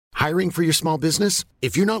Hiring for your small business?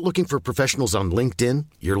 If you're not looking for professionals on LinkedIn,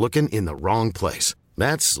 you're looking in the wrong place.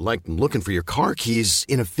 That's like looking for your car keys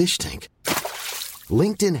in a fish tank.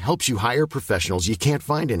 LinkedIn helps you hire professionals you can't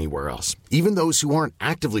find anywhere else, even those who aren't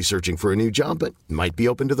actively searching for a new job but might be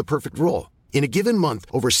open to the perfect role. In a given month,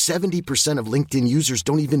 over 70% of LinkedIn users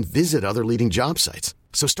don't even visit other leading job sites.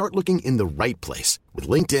 So start looking in the right place. With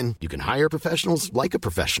LinkedIn, you can hire professionals like a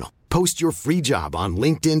professional. Post your free job on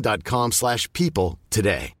linkedin.com/people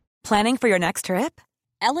today. Planning for your next trip?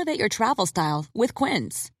 Elevate your travel style with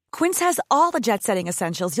Quince. Quince has all the jet-setting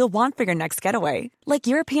essentials you'll want for your next getaway,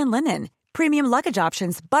 like European linen, premium luggage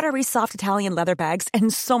options, buttery soft Italian leather bags,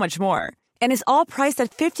 and so much more. And is all priced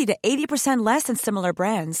at 50 to 80% less than similar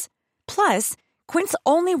brands. Plus, Quince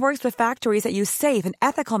only works with factories that use safe and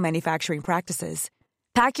ethical manufacturing practices.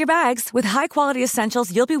 Pack your bags with high-quality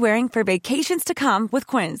essentials you'll be wearing for vacations to come with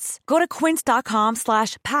Quince. Go to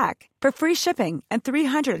quince.com/pack for free shipping and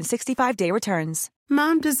 365-day returns.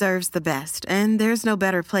 Mom deserves the best, and there's no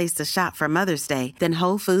better place to shop for Mother's Day than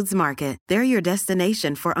Whole Foods Market. They're your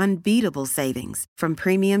destination for unbeatable savings, from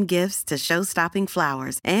premium gifts to show-stopping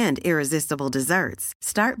flowers and irresistible desserts.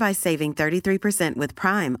 Start by saving 33% with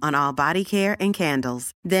Prime on all body care and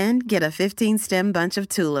candles. Then get a 15-stem bunch of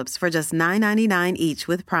tulips for just $9.99 each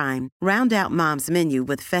with Prime. Round out Mom's menu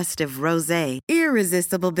with festive rosé,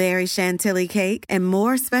 irresistible berry chantilly cake, and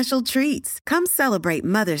more special treats. Come celebrate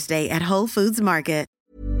Mother's Day at Whole Foods Market.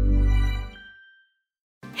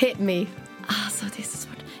 Hit me. Alltså det är så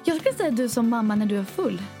svårt. Jag skulle säga du som mamma när du är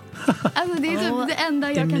full. Alltså det är typ det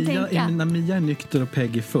enda jag kan tänka. När Mia är nykter och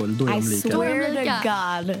Peg är full, då är de lika. I swear to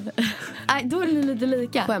God. Nej, då är ni lite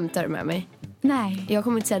lika. Skämtar du med mig? Nej. Jag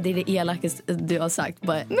kommer inte säga att det är det elakaste du har sagt.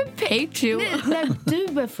 But men Peg you. När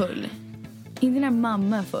du är full. Inte när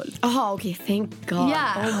mamma är full. Jaha, okej, thank God.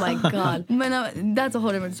 Yeah. Oh my God. Men that's a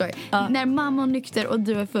whole different story. När mamma är nykter och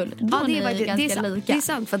du är full, då är ni ganska lika. Det är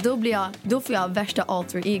sant, för då får jag värsta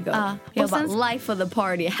alter ego. Jag bara, sen, life of the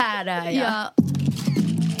party, här är jag. Ja.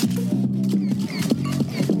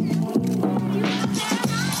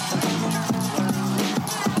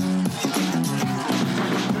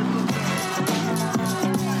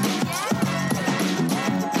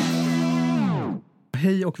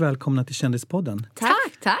 Hej och välkomna till Kändispodden.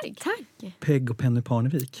 Tack. Peg och Penny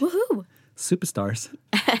Parnevik. Woho! Superstars.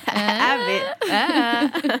 Är vi?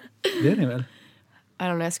 Det är ni väl? I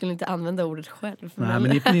don't know, jag skulle inte använda ordet själv. Nej,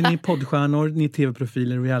 men ni är poddstjärnor, ni är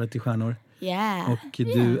tv-profiler, realitystjärnor. Yeah. Och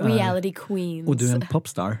du är reality queens. Och du är en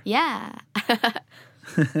popstar. Yeah.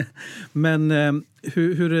 Men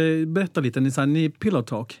berätta lite, ni Pillow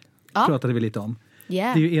Talk pratade vi lite om.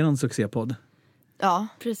 Yeah. Det är ju er succépodd. Ja,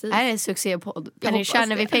 precis. Är det en succépodd?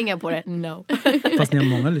 Tjänar vi pengar på det? No. Fast ni har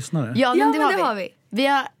många lyssnare. Ja, men det har vi. Vi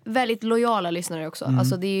har väldigt lojala lyssnare också.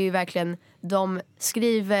 Alltså det är ju verkligen, de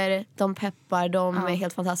skriver, de peppar, de är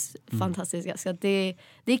helt fantastiska. Så att det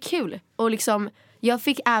är kul. Och liksom, jag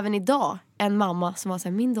fick även idag en mamma som var så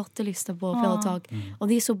här, min dotter lyssnar på Pillow Talk. Och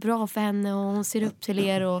det är så bra för henne och hon ser upp till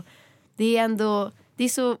er. Och det är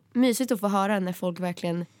så mysigt att få höra när folk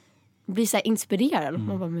verkligen blir så här inspirerad.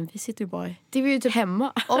 Man bara, men vi sitter ju bara det var ju typ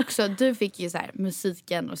hemma. Också, du fick ju så här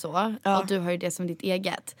musiken och så. Och du har ju det som ditt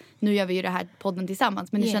eget. Nu gör vi ju det här podden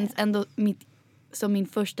tillsammans. Men det känns ändå som min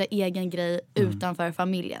första egen grej utanför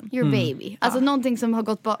familjen. Your baby. Alltså någonting som har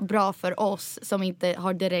gått bra för oss som inte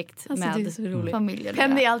har direkt alltså, med familjen.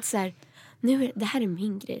 Penny är alltid så här, det här är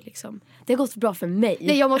min grej liksom. Det har gått bra för mig.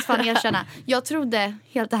 Nej, jag måste fan erkänna. Jag trodde,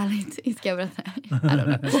 helt ärligt, ska jag berätta?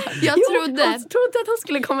 Jag trodde att hon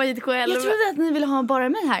skulle komma hit själv. Jag trodde att ni ville ha bara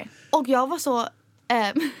mig här. Och jag var så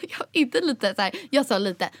inte lite så här, jag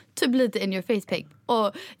sa typ lite in your face, Peg.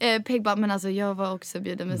 Och Peg bara, men alltså jag var också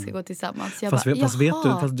bjuden, vi ska gå tillsammans. Jag fast vet du,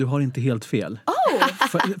 fast du har inte helt fel.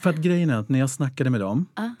 För att grejen är att när jag snackade med dem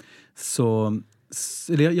så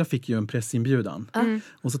jag fick ju en pressinbjudan.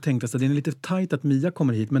 Och så tänkte jag så det är lite tajt att Mia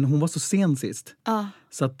kommer hit, men hon var så sen sist.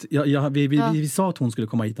 Så att vi sa att hon skulle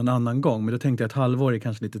komma hit en annan gång, men då tänkte jag att halvår är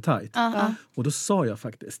kanske lite tajt. Och då sa jag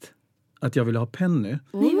faktiskt att jag ville ha Penny.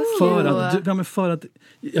 För att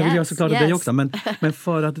jag vill göra såklart dig också, men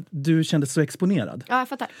för att du kändes så exponerad. Ja, jag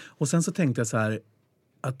fattar. Och sen så tänkte jag så här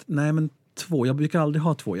att nej men jag brukar aldrig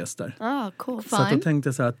ha 2 gäster. Cool. Så att då tänkte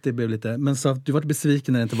jag så här att det blev lite, men så du var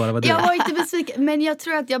besviken när det inte bara var det. Jag var inte besviken, men jag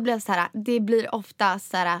tror att jag blev så här, det blir ofta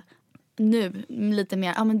så här nu lite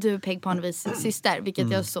mer, men du är Peg Parneviks syster,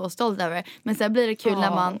 vilket jag är så stolt över. Men sen blir det kul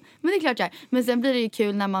när man, men det är klart jag är. Men sen blir det ju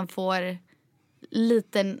kul när man får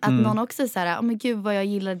liten, att någon också så här, men gud vad jag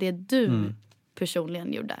gillar det du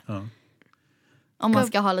personligen gjorde. Om man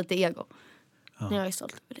ska ha lite ego. Jag är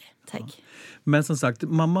stolt över det. Tack. Men som sagt,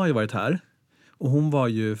 mamma har ju varit här. Och hon var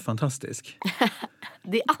ju fantastisk.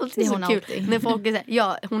 Det är alltid Det är så hon kul alltid. när folk är så här,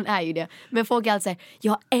 ja hon är ju det. Men folk är alltid säger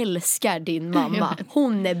jag älskar din mamma.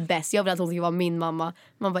 Hon är bäst. Jag vill att hon ska vara min mamma.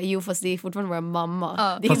 Man bara, jo fast det är fortfarande vår mamma.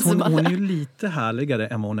 Ja. Det är Fast inte som hon är ju lite härligare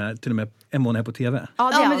än vad hon är, till och med än vad hon är på tv.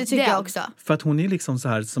 Ja, men det tycker jag också. För att hon är liksom så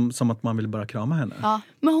här som att man vill bara krama henne. Ja.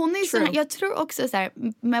 Men hon är True. sån, jag tror också så här,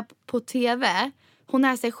 med på tv, hon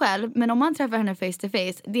är sig själv, men om man träffar henne face to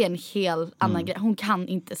face, det är en helt annan grej. Hon kan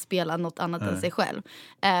inte spela något annat än sig själv.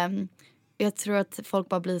 Jag tror att folk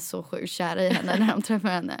bara blir så sjukt kära i henne när de träffar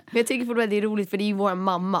henne. Men jag tycker fortfarande det är roligt för det är ju vår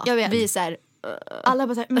mamma. Jag vet. Vi är så här, Alla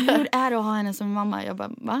bara såhär, men hur är det att ha henne som mamma? Jag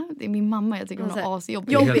bara, va? Det är min mamma, jag tycker hon är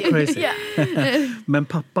asjobbig. Det är helt crazy. Men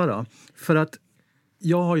pappa då? För att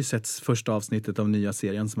jag har ju sett första avsnittet av nya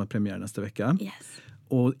serien som har premiär nästa vecka. Yes.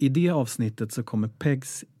 Och i det avsnittet så kommer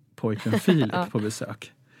Pegs pojken Filip på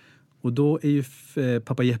besök. Och då är ju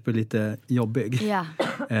pappa Jeppe lite jobbig. Ja.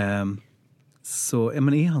 Så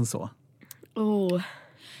men är han så?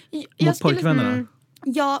 Jag Mot pojkvännerna?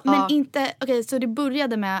 Ja, men inte... Okej, så det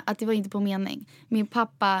började med att det var inte på mening. Min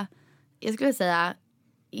pappa, jag skulle säga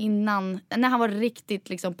innan, när han var riktigt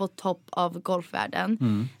liksom på topp av golfvärlden.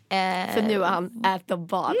 för nu är han at the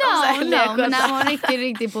bar. No, men när han var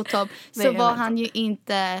riktigt på topp så var han ju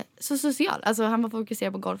inte så social. Alltså han var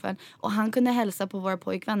fokuserad på golfen. Och han kunde hälsa på våra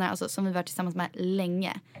pojkvänner, alltså, som vi var tillsammans med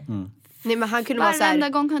länge. Nej, men han kunde vara så här, Varenda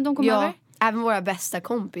gång de kom över. Även våra bästa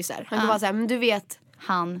kompisar. Han kunde vara så här, men du vet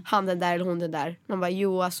han den där eller hon den där. Man bara,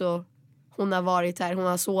 jo alltså hon har varit här, hon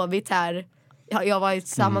har sovit här. Jag har varit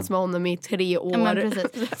tillsammans med honom i 3 år. Ja, men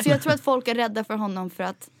precis. Så jag tror att folk är rädda för honom för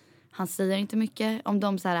att han säger inte mycket. Om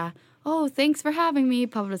de så här, oh thanks for having me.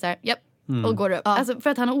 Pablo säger, japp. Och går upp. Alltså för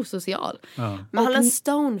att han är osocial. Ja. Men han har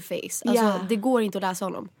stoneface. Alltså det går inte att läsa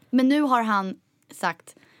honom. Men nu har han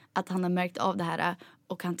sagt att han har märkt av det här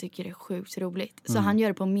och han tycker det är sjukt roligt. Så han gör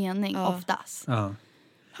det på mening oftast. Ja.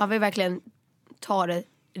 Han vill verkligen ta det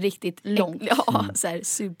riktigt långt. Ja, så här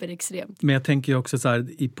superextremt. Men jag tänker ju också så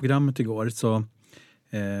här, i programmet igår så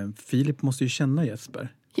Filip måste ju känna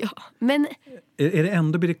Jesper. Ja, men Är det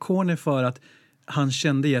ändå blir det corner för att han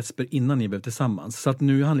kände Jesper innan ni blev tillsammans? Så att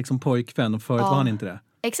nu är han liksom pojkvän och förut var han inte det.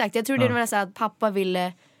 exakt, jag tror det var så här att pappa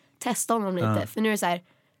ville testa honom lite. För nu är det så här,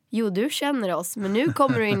 jo du känner oss, men nu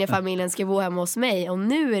kommer du in i familjen, ska bo hemma hos mig och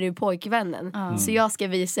nu är du pojkvännen. Så jag ska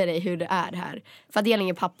visa dig hur det är här. För att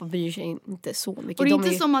Elin och pappa bryr sig inte så mycket. Och det är De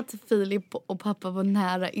inte som att Filip och pappa var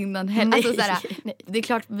nära innan heller. Alltså, såhär, det är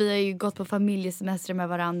klart vi har ju gått på familjesemester med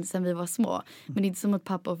varandra sen vi var små. Men det är inte som att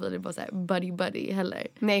pappa och Filip var såhär buddy heller.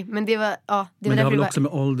 Nej, men det var Men det har väl också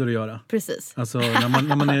med ålder att göra. Precis. Alltså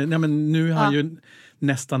när man är, nej, men nu är han ju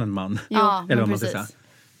nästan en man. Ja, Eller vad man ska precis. säga.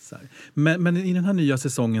 Så här. Men i den här nya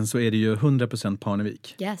säsongen så är det ju 100%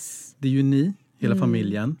 Parnevik. yes. Det är ju ni, hela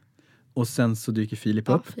familjen. Och sen så dyker Filip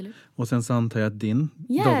upp. Filip. Och sen så antar jag att din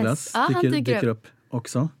Yes. Douglas Ja, han dyker upp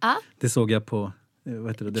också. Ja. Det såg jag på vad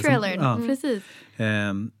heter det? Trailern, precis.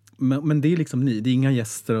 Men det är liksom ni, det är inga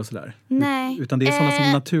gäster och sådär. Nej. Utan det är sådana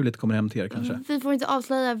som naturligt kommer hem till er kanske. Vi får inte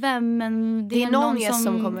avslöja vem, men det är någon gäst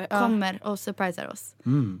som kommer. och surprisar oss.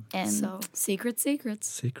 So, secrets.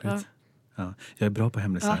 Secret. Ja, jag är bra på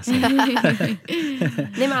hemlisar.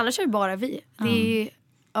 Nej, men annars är det bara vi. Det är ju,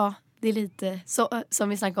 det är lite så, som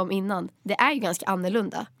vi snackade om innan. Det är ju ganska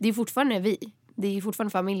annorlunda. Det är fortfarande vi. Det är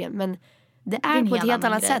fortfarande familjen, men det är en på ett helt helt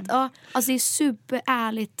annan annat grej. sätt. Ja, alltså det är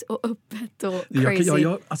superärligt och öppet och crazy.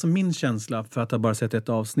 Alltså min känsla för att ha bara sett ett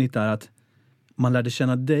avsnitt är att man lärde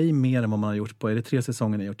känna dig mer än vad man har gjort på, är det 3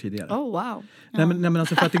 säsonger ni har gjort tidigare? Oh wow. Nej men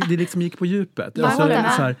alltså för att det liksom gick på djupet. Jag Alltså, håller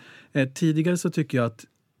med. så här, tidigare så tycker jag att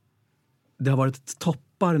det har varit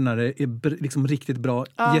toppar när det är liksom riktigt bra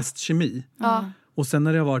gästkemi. Och sen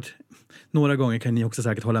när det har varit, några gånger kan ni också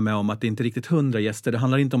säkert hålla med om att det inte är riktigt 100 gäster. Det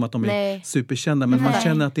handlar inte om att de är superkända, men man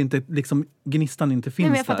känner att det inte, liksom, gnistan inte finns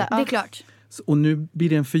men jag där. fattar. Det är klart. Och nu blir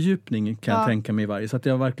det en fördjupning kan jag tänka mig i varje. Så att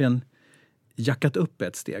jag har verkligen jackat upp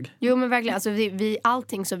ett steg. Jo men verkligen, alltså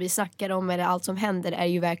allting som vi snackar om eller allt som händer är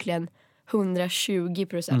ju verkligen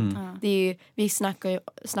 120%. Det är ju, vi snackar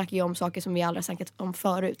ju om saker som vi aldrig snackat om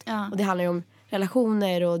förut. Och det handlar ju om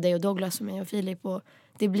relationer och dig och Douglas och mig och Filip. Och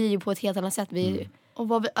det blir ju på ett helt annat sätt.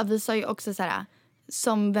 Och vi sa ju också så här,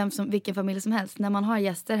 som vilken familj som helst, när man har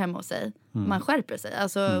gäster hemma hos sig, man skärper sig.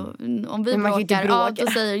 Alltså om vi Men man kan inte bråkar, bråka.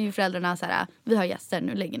 då säger ju föräldrarna så här, vi har gäster,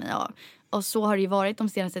 nu lägger ni av. Och så har det ju varit de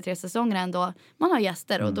senaste 3 säsongerna ändå. Man har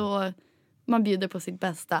gäster och då man bjuder på sitt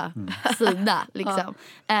bästa sida liksom.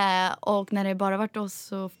 Och när det bara varit oss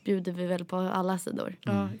så bjuder vi väl på alla sidor.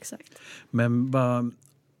 Ja, exakt. Men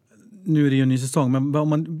nu är det ju en ny säsong, men om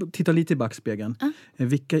man tittar lite i backspegeln.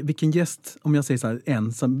 Vilken gäst, om jag säger så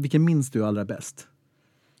här, vilken minns du allra bäst?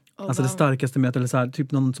 Alltså det starkaste mötet, eller så här,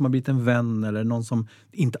 typ någon som har blivit en vän eller någon som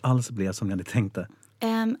inte alls blev som ni hade tänkt det.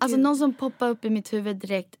 Alltså någon som poppar upp i mitt huvud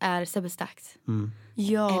direkt är Sebbe Stax.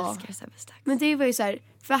 Ja. Älskar Sebbe Stax. Men det var ju så här,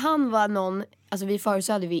 för han var någon, alltså förut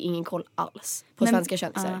så hade vi ingen koll alls på svenska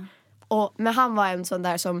kändisar. Men han var en sån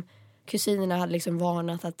där som kusinerna hade liksom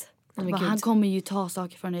varnat att han kommer ju ta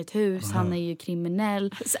saker från ett hus. Han är ju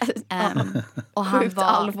kriminell. Och han sjukt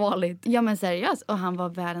allvarligt. Ja men seriöst. Och han var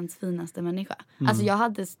världens finaste människa. Alltså jag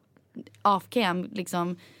hade off-cam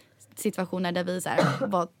liksom situationer där vi så här,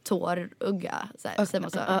 var tårugga.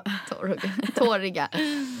 Tåriga.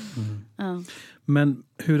 Men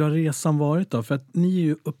hur har resan varit då? För att ni är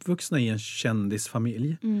ju uppvuxna i en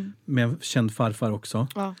kändisfamilj. Med en känd farfar också.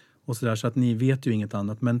 Ja. Och så där, så att ni vet ju inget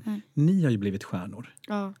annat. Men ni har ju blivit stjärnor.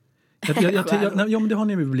 Ja. Ja, men det har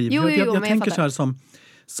ni ju blivit. Jag tänker så här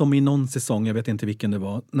som i någon säsong, jag vet inte vilken det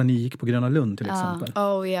var, när ni gick på Gröna Lund till exempel.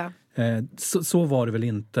 Oh yeah. Så var det väl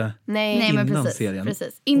inte Nej, innan serien?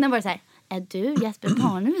 Precis. Innan var det så här, är du Jesper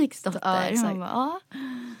Parneviks dotter? Ja, exakt. Bara,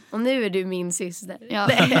 Och nu är du min syster. Ja.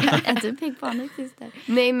 Är du Peg Parneviks syster?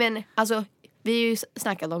 Nej men alltså, vi har ju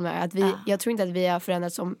snackat om det här. Att jag tror inte att vi har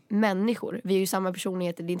förändrats som människor. Vi är ju samma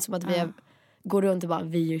personligheter. Det är inte som att vi går runt och bara,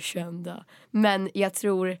 vi är kända. Men jag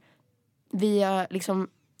tror vi har liksom,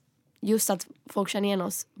 just att folk känner igen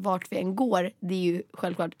oss vart vi än går, det är ju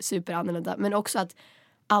självklart superannorlunda. Men också att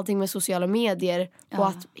allting med sociala medier och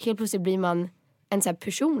att helt plötsligt blir man en så här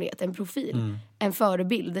personlighet, en profil, en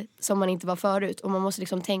förebild som man inte var förut. Och man måste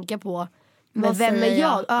liksom tänka på, men vem är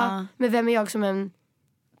jag? Men vem är jag som en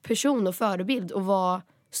person och förebild? Och vad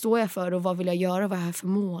står jag för? Och vad vill jag göra? Vad har jag för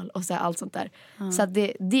mål? Och så här, allt sånt där. Så att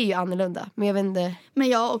det är ju annorlunda. Men jag vet inte. Men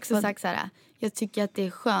jag har också sagt så här, jag tycker att det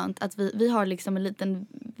är skönt att vi har liksom en liten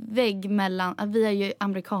vägg mellan, att vi är ju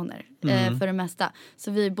amerikaner för det mesta.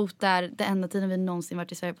 Så vi har bott där den enda tiden vi någonsin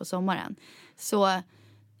varit i Sverige på sommaren. Så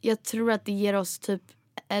jag tror att det ger oss typ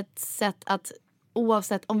ett sätt att,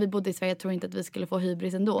 oavsett om vi bodde i Sverige, jag tror inte att vi skulle få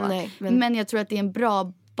hybris ändå. Nej, men jag tror att det är en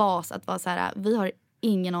bra bas att vara så här, vi har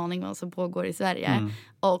ingen aning om vad som pågår i Sverige.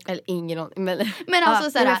 Eller ingen aning. Men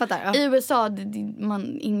alltså såhär, i USA,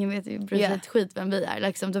 ingen vet ju ett skit vem vi är.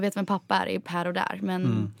 Liksom, då vet vem pappa är här och där.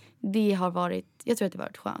 Men det har varit, jag tror att det har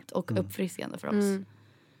varit skönt och uppfriskande för oss.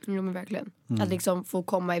 Jo men verkligen. Att liksom få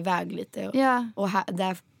komma iväg lite. Och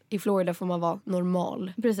där i Florida får man vara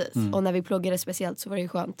normal. Precis. Och när vi pluggade speciellt så var det ju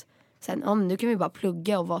skönt. Sen, nu kan vi bara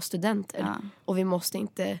plugga och vara studenter. Och vi måste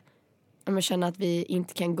inte känna att vi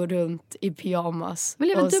inte kan gå runt i pyjamas. Vi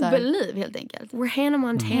lever ett dubbelliv helt enkelt. We're Hannah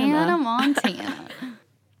Montana.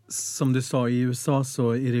 Som du sa, i USA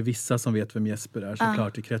så är det vissa som vet vem Jesper är,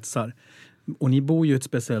 såklart i kretsar. Och ni bor ju i ett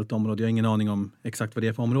speciellt område. Jag har ingen aning om exakt vad det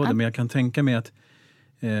är för område. Men jag kan tänka mig att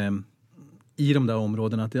i de där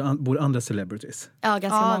områdena att det bor andra celebrities. Ja,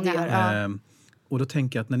 ganska många. Och då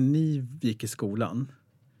tänker jag att när ni gick i skolan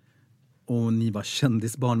och ni var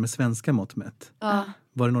kändisbarn med svenska mått mätt.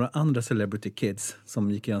 Var det några andra celebrity kids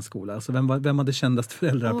som gick i en skola? Alltså vem hade kändast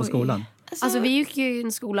föräldrar på skolan? Alltså vi gick ju i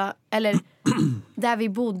en skola, eller där vi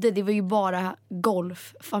bodde, det var ju bara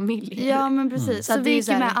golffamiljer. Ja men precis, så vi gick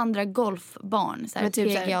ju med andra golfbarn.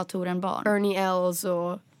 Typ PGA Touren-barn. Ernie Els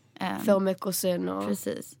och Phil Mickelson och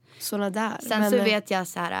såna där. Sen så vet jag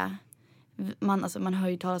så här, man hör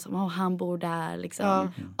ju talas om han bor där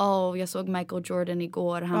liksom. Jag såg Michael Jordan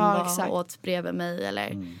igår, han åt bredvid mig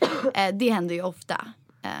eller det händer ju ofta.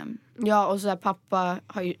 Ja, och så där pappa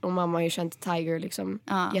och mamma har ju känt Tiger liksom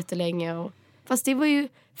jättelänge och fast det var ju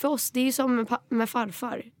för oss, det är ju som med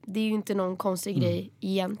farfar. Det är ju inte någon konstig grej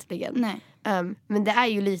egentligen. Nej. Men det är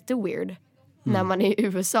ju lite weird när man är i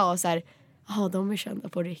USA och så här, de är kända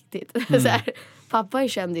på riktigt. Så här, pappa är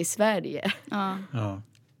känd i Sverige. Ja.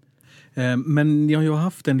 Men jag har ju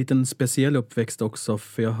haft en liten speciell uppväxt också,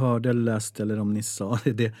 för jag hörde eller läste, eller om ni sa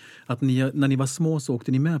det, att när ni var små så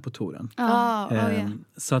åkte ni med på touren.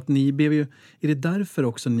 Så att ni blev ju, är det därför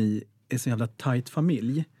också ni är så jävla tight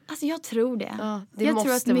familj? Alltså jag tror det. Jag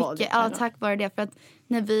tror att mycket, tack vare det, för att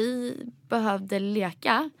när vi behövde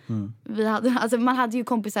leka, man hade ju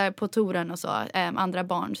kompisar på touren och så, andra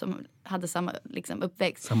barn som hade samma liksom,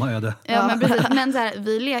 uppväxt. Samma öde. Ja, men precis. Men så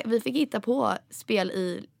här, vi fick hitta på spel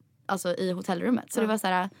i hotellrummet. Så det var så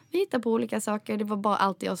här, vi hittade på olika saker. Det var bara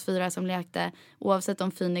alltid oss 4 som lekte. Oavsett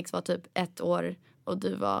om Phoenix var typ 1 år och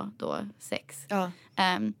du var då 6.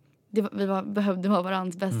 Vi behövde vara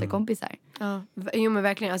varandras bästa kompisar. Jo men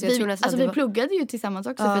verkligen. Alltså, vi pluggade ju tillsammans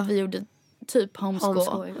också för att vi gjorde typ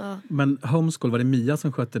homeschool. Men homeschool, var det Mia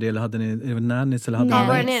som skötte det eller hade ni nannies? Eller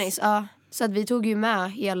hade ni nannies? Så att vi tog ju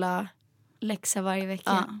med hela läxa varje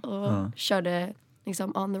vecka och körde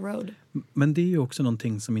liksom on the road. Men det är ju också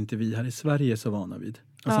någonting som inte vi här i Sverige är så vana vid.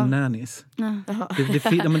 Alltså nannies.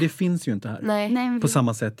 Det finns ju inte här. Nej. På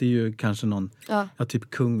samma sätt, det är ju kanske någon, typ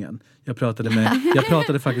kungen. Jag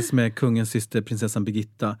pratade faktiskt med kungens syster, prinsessan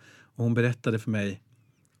Birgitta. Och hon berättade för mig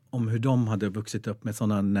om hur de hade vuxit upp med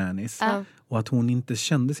sådana nannies. Och att hon inte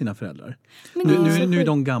kände sina föräldrar. Nu är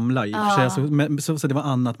de gamla i och för sig, så det var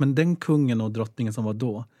annat. Men den kungen och drottningen som var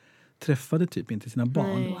då träffade typ inte sina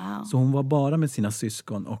barn. Wow. Så hon var bara med sina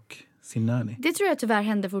syskon och sin nanny. Det tror jag tyvärr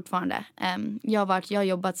händer fortfarande. Jag har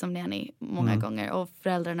jobbat som nanny många gånger. Och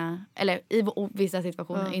föräldrarna, eller i vissa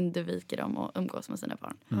situationer, undviker dem och umgås med sina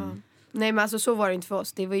barn. Nej, men alltså så var det inte för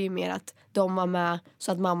oss. Det var ju mer att de var med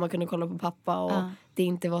så att mamma kunde kolla på pappa. Och det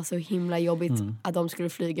inte var så himla jobbigt att de skulle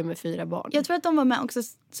flyga med 4 barn. Jag tror att de var med också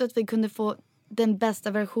så att vi kunde få den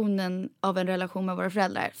bästa versionen av en relation med våra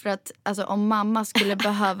föräldrar. För att alltså, om mamma skulle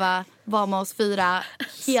behöva vara med oss 4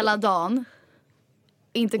 hela dagen,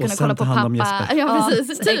 inte kunna kolla på pappa. Ja,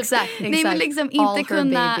 precis. Typ. Exakt. Nej, men liksom inte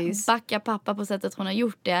kunna backa pappa på sättet hon har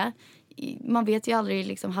gjort det. Man vet ju aldrig,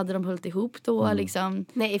 liksom, hade de hållit ihop då? Liksom.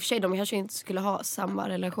 Nej, i och för sig, de kanske inte skulle ha samma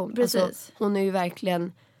relation. Precis. Alltså, hon har ju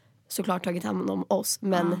verkligen såklart tagit hand om oss,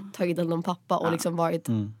 men tagit hand om pappa och liksom varit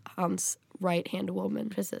hans right hand woman.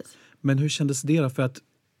 Precis. Men hur kändes det då? För att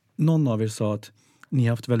någon av er sa att ni har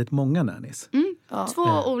haft väldigt många nannies. 2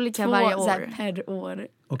 olika varje år. Per år.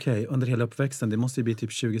 Okej, under hela uppväxten. Det måste ju bli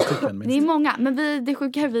typ 20 stycken. Det är många, men det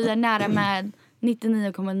sjuka vi är nära med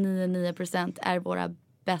 99,99% är våra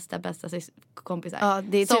bästa kompisar. Ja,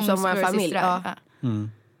 det är typ som vår familj. Ja.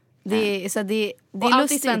 Det är och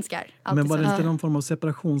alltid svenskar. Men var det inte någon form av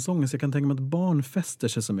separationsångest? Jag kan tänka mig att barn fäster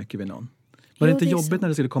sig så mycket vid någon. Var det inte jobbigt när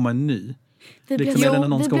det skulle komma en ny? Vi liksom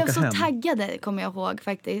blev så taggade, kommer jag ihåg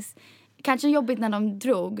faktiskt. Kanske jobbigt när de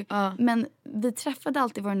drog. Men vi träffade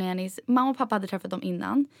alltid våra nannies. Mamma och pappa hade träffat dem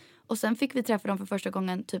innan. Och sen fick vi träffa dem för första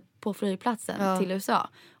gången typ på flygplatsen till USA.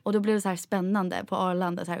 Och då blev det så här spännande på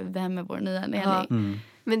Arlanda. Så här, vem är vår nya nanny?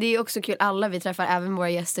 Men det är också kul, alla vi träffar, även våra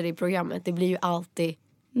gäster i programmet. Det blir ju alltid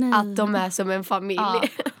att de är som en familj.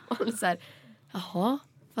 Och så här, jaha,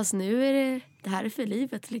 fast nu är det här är för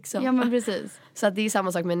livet liksom. Ja, men precis. Så att det är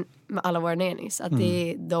samma sak med alla våra nannies. Att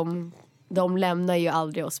det är de lämnar ju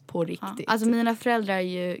aldrig oss på riktigt. Ja. Alltså mina föräldrar är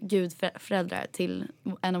ju gudföräldrar till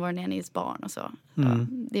en av våra nannies barn och så.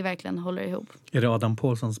 Det verkligen håller ihop. Är det Adam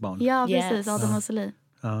Pålssons barn? Ja, precis. Adam och Celie.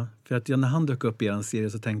 Ja, för att när han dök upp i en serie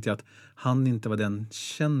så tänkte jag att han inte var den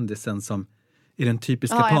kändisen som är den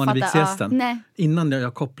typiska Parneviksgästen. Innan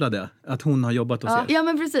jag kopplade att hon har jobbat hos er. Ja,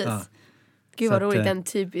 men precis. Ja. Gud vad roligt, den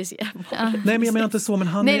typiska. Nej, men jag menar inte så, men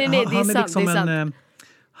han är liksom sant.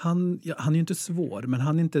 Han är ju inte svår, men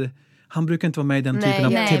han brukar inte vara med i den typen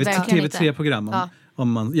av TV3-program.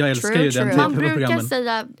 Jag älskar ju den Man brukar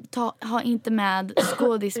säga ha inte med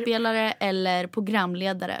skådespelare eller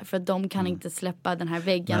programledare, för att de kan inte släppa den här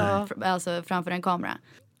väggen alltså framför en kamera.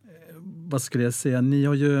 Vad skulle jag säga? Ni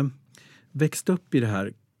har ju växt upp i det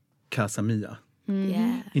här Casa Mia.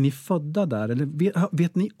 Är ni födda där? Eller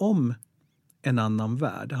vet ni om en annan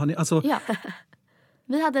värld? Har ni, alltså... Ja.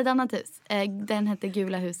 Vi hade ett annat hus. Den hette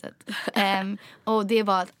Gula huset. Och det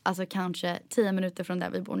var alltså kanske 10 minuter från där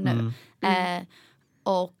vi bor nu.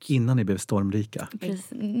 Och innan ni blev stormrika.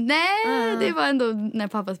 Nej, det var ändå när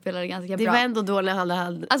pappa spelade ganska bra. Det var ändå då när han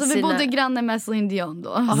hade alltså vi bodde granne med Celine Dion då.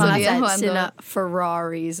 Och han hade sina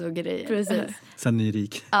Ferraris och grejer. Precis. Sen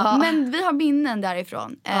nyrik. Ja, men vi har minnen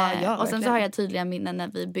därifrån. Och sen så har jag jag tydliga minnen när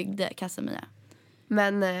vi byggde Casa Mia.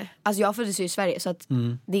 Men alltså jag föddes ju i Sverige, så att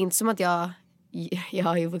det är inte som att jag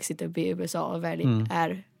har ju vuxit upp i USA och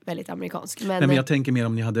är väldigt amerikansk. Men jag tänker mer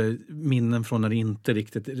om ni hade minnen från när det inte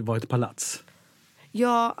riktigt var ett palats.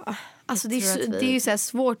 Ja, alltså det är ju så här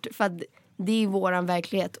svårt, för att det är våran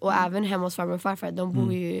verklighet. Och även hemma hos farmor och farfar, de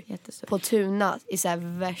bor ju på Tuna i så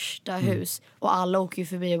här värsta hus. Och alla åker ju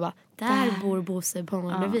förbi och bara, där bor Bosse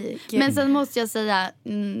Parnevik. Men sen måste jag säga,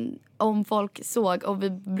 om folk såg, och vi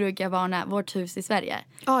brukar varna vårt hus i Sverige.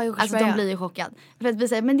 Alltså de blir ju chockade. För att vi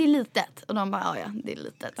säger, men det är litet. Och de bara, ja det är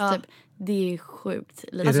litet. Typ, det är sjukt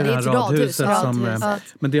litet. Alltså, det är ett radhus.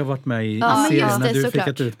 Men det har varit med i serien när du fick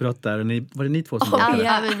ett utbrott där. Var det ni två som bråkade?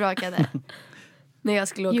 Ja, vi bråkade. När jag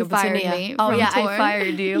skulle åka på turné. I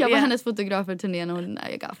fired you. Jag var hennes fotograf för turnén och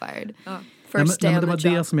I got fired. Men det var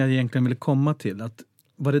det som jag egentligen ville komma till. Att,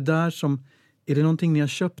 var det där som... Är det någonting ni har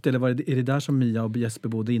köpt, eller är det där som Mia och Jesper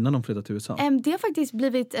bodde innan de flyttade till USA? Det har faktiskt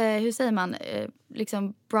blivit, hur säger man,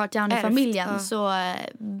 liksom brought down i familjen. Så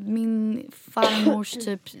min farmors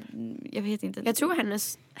typ, jag vet inte. Jag tror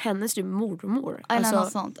hennes typ mormor. Eller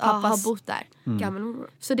något sånt. Har bott där. Gammelmormor.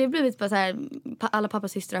 Så det har blivit bara så här, alla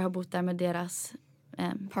pappas systrar har bott där med deras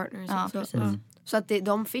partners. Ja, precis. Så att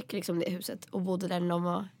de fick liksom det huset och bodde där när de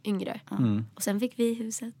var yngre. Och sen fick vi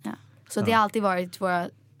huset. Ja. Så det har alltid varit våra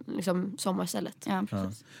liksom, sommarstället. Ja,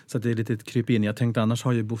 precis. Så att det är lite ett kryp in. Jag tänkte annars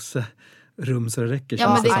har ju Bosse rum så det räcker.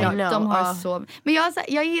 Ja, men det är I klart, know. de har så. Men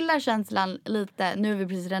jag gillar känslan lite, nu har vi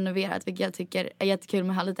precis renoverat, vilket jag tycker är jättekul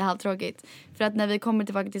men lite halvtråkigt. För att när vi kommer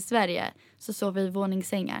tillbaka till Sverige så sover vi i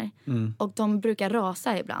våningssängar. Och de brukar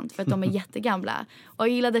rasa ibland för att de är jättegamla. Och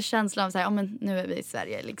jag gillade känslan av så här, men nu är vi i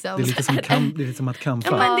Sverige liksom. Det är lite som att kampa.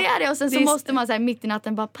 Ja, men det är det. Och sen så måste man så här, mitt i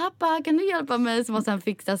natten bara, pappa kan du hjälpa mig? Så måste han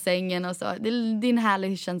fixa sängen och så. Det är en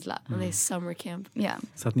härlig känsla. Och det är summer camp. Ja.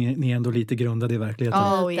 Så att ni är ändå lite grundade i verkligheten.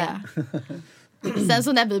 Oh, yeah. Sen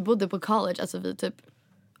så när vi bodde på college, alltså vi typ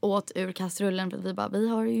åt ur kastrullen för att vi bara, vi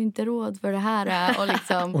har ju inte råd för det här. Och,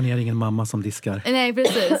 liksom... Och ni har ingen mamma som diskar. Nej,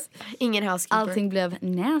 precis. Ingen housekeeper. Allting blev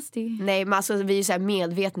nasty. Nej, men alltså, vi är så här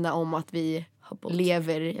medvetna om att vi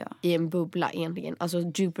lever i en bubbla egentligen. Alltså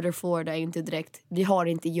Jupiter, Florida är ju inte direkt, vi har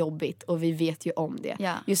inte jobbigt och vi vet ju om det.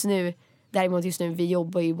 Ja. Just nu, vi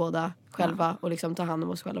jobbar ju båda själva och liksom tar hand om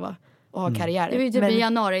oss själva och har karriärer. Det var ju typ i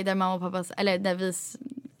januari där mamma och pappa, eller där vi,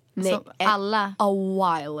 Nej, alla. A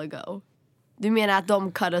while ago. Du menar att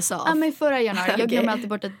de cut us off? Ja, men förra januari, jag Okej. glömmer alltid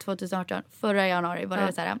bort att 2018. Förra januari var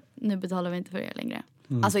det så här, nu betalar vi inte för det längre.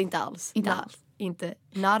 Alltså inte alls. Inte No. alls. Inte,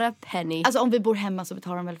 not a penny. Alltså om vi bor hemma så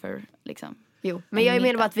betalar de väl för liksom. Jo, men jag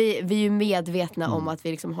menar bara att vi är ju medvetna om att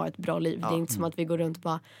vi liksom har ett bra liv. Det är inte som att vi går runt och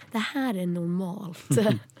bara, det här är normalt.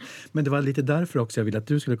 Men det var lite därför också jag ville att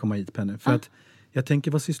du skulle komma hit, Penny. För att jag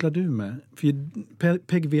tänker, vad sysslar du med? För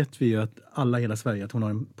Peg vet vi ju att alla i hela Sverige att hon har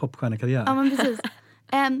en popstjärnekarriär. Ja, men precis.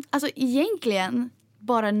 Alltså egentligen,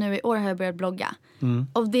 bara nu i år har jag börjat blogga.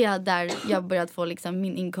 Och det är där jag börjat få liksom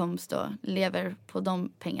min inkomst och lever på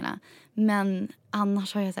de pengarna. Men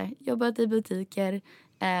annars har jag så här, jobbat i butiker,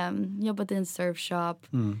 jobbat i en surfshop.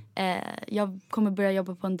 Jag kommer börja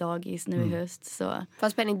jobba på en dagis nu i höst. Så.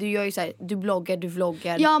 Fast Penny, du gör ju så här, du bloggar, du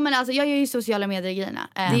vloggar. Ja, men alltså jag gör ju sociala medier-grejerna.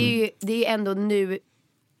 Det är ju ändå nu,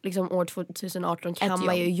 liksom år 2018 kan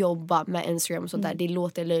man ju jobba med Instagram och sånt där. Det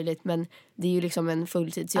låter löjligt, men det är ju liksom en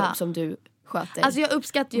fulltidsjobb som du sköter. Alltså jag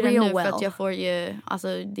uppskattar ju det Real nu well. för att jag får ju, alltså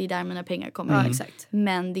det är där mina pengar kommer. Exakt.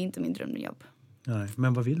 Men det är inte min drömjobb. Nej,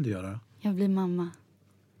 men vad vill du göra? Jag blir mamma.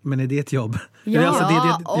 Men är det ett jobb? Ja. Eller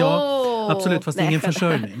alltså, ja, absolut, fast det är ingen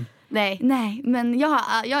försörjning. Nej, Men jag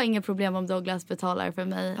har inga problem om Douglas betalar för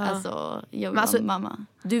mig. Alltså, jag vill Men alltså, vara mamma.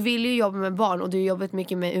 du vill ju jobba med barn och du har jobbat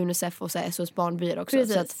mycket med Unicef och SOS barnbyar också.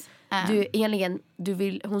 Precis. Så att du egentligen,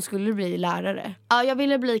 hon skulle bli lärare. Ja, jag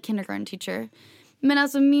ville bli kindergarten teacher. Men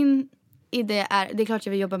alltså min idé är, det är klart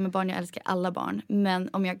jag vill jobba med barn, jag älskar alla barn. Men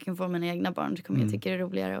om jag kan få mina egna barn så kommer jag tycka det är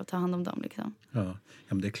roligare att ta hand om dem liksom. Ja,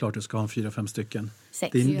 men det är klart du ska ha 4-5 stycken.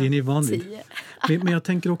 6. Det är ni van vid. 10. Men jag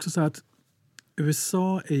tänker också så här att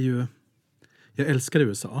USA är ju... Jag älskar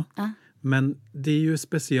USA. Men det är ju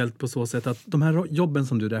speciellt på så sätt att de här jobben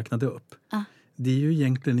som du räknade upp. Det är ju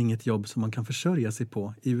egentligen inget jobb som man kan försörja sig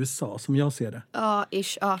på i USA, som jag ser det. Ja,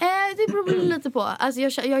 ish. Ja. Det beror lite på. Alltså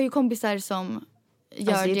jag har ju kompisar som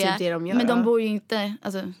gör Alltså, det är typ det de gör, men de ja. bor ju inte,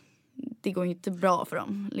 alltså det går ju inte bra för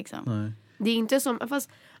dem liksom. Nej. Det är inte som, fast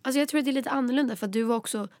alltså jag tror att det är lite annorlunda för att du var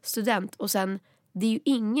också student och sen det är ju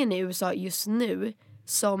ingen i USA just nu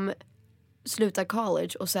som slutar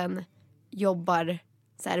college och sen jobbar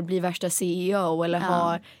så här, blir värsta CEO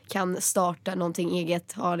eller kan starta någonting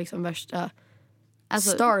eget, ha liksom värsta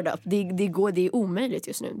startup. Det är omöjligt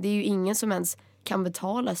just nu. Det är ju ingen som ens kan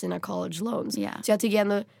betala sina college loans. Yeah. Så jag tycker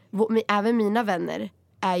ändå, även mina vänner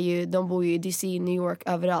de bor ju i DC, New York,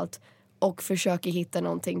 överallt och försöker hitta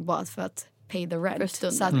någonting bara för att pay the rent. För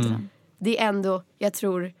stunden, så att det är ändå, jag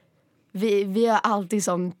tror vi har alltid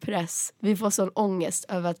sån press. Vi får sån ångest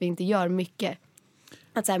över att vi inte gör mycket.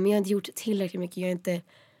 Att så här, men jag har inte gjort tillräckligt mycket.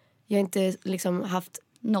 Jag har inte liksom haft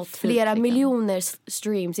flera miljoner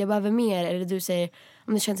streams. Jag behöver mer. Eller du säger,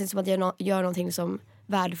 om det känns inte som att jag gör någonting som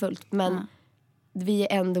värdefullt. Men vi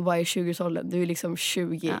är ändå bara i 20-årsåldern. Du är liksom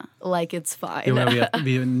 20. Like it's fine. Jo, jag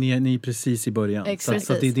vet. Ni är precis i början.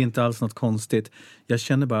 Så det är inte alls något konstigt. Jag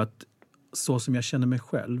känner bara att så som jag känner mig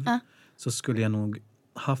själv så skulle jag nog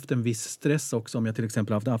haft en viss stress också om jag till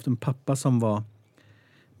exempel haft en pappa som var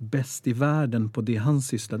bäst i världen på det han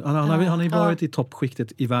sysslade. Han har ju varit i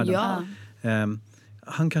toppskiktet i världen. Ja.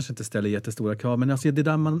 Han kanske inte ställer jättestora krav, men alltså det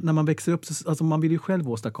där när man växer upp så, alltså man vill ju själv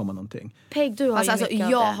åstadkomma någonting. Peg, du har alltså, ju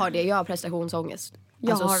mycket jag av det. har det. Jag har prestationsångest.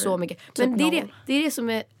 Jag alltså har så mycket. typ Men det är det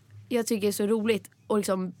som jag tycker är så roligt och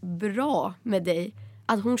liksom bra med dig.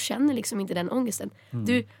 Att hon känner liksom inte den ångesten.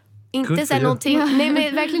 Du, inte så här någonting, nej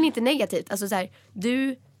men verkligen inte negativt. Alltså så här,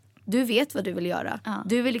 du vet vad du vill göra.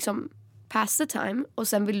 Du vill liksom pass the time och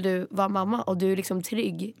sen vill du vara mamma och du är liksom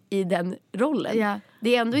trygg i den rollen. Yeah.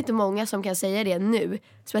 Det är ändå inte många som kan säga det nu,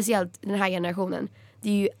 speciellt den här generationen. Det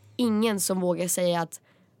är ju ingen som vågar säga att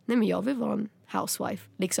nej men jag vill vara en housewife.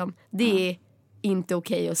 Liksom. Det är inte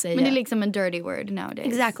okej att säga. Men det är liksom en dirty word nowadays.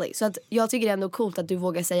 Exactly. Så att jag tycker det är ändå coolt att du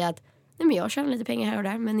vågar säga att nej men jag tjänar lite pengar här och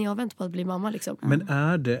där, men jag väntar på att bli mamma liksom. Men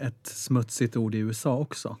är det ett smutsigt ord i USA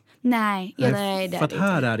också? Nej. Nej, det för att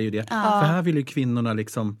här inte. är det ju det. För här vill ju kvinnorna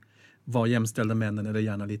liksom vara jämställda männen eller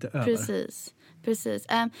gärna lite över. Precis.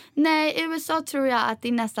 Nej, i USA tror jag att det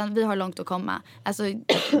är nästan, vi har långt att komma. Alltså,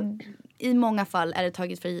 i många fall är det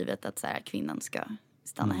taget för givet att så här, kvinnan ska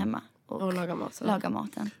stanna hemma och laga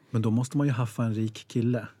maten. Men då måste man ju haffa en rik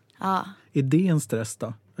kille. Ja. Är det en stress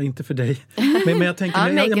då? Ja, inte för dig. Men jag tänker,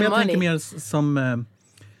 jag tänker mer som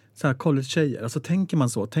så här college-tjejer. Alltså tänker man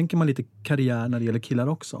så? Tänker man lite karriär när det gäller killar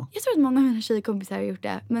också? Jag tror att många av mina tjejkompisar har gjort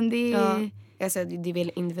det. Men det är... Alltså, det är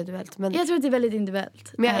väl individuellt. Men jag tror att det är väldigt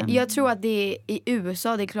individuellt. Men jag tror att det är, i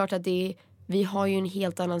USA, det är klart att vi har ju en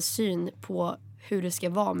helt annan syn på hur det ska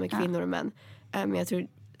vara med kvinnor och män. Men jag tror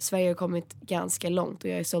Sverige har kommit ganska långt och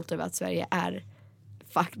jag är stolt över att Sverige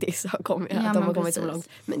faktiskt har kommit, att de har kommit så långt.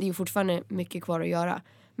 Men det är ju fortfarande mycket kvar att göra.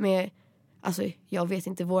 Men alltså, jag vet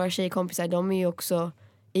inte, våra tjejkompisar, de är ju också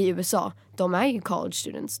i USA. De är ju college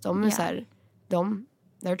students. De är så här,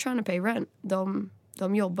 they're trying to pay rent.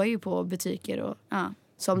 De jobbar ju på butiker och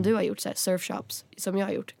som du har gjort, så här, surf shops, som jag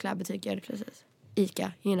har gjort, klädbutiker. Precis.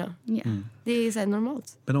 Ica, you know. Det är så här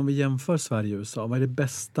normalt. Men om vi jämför Sverige och USA, vad är det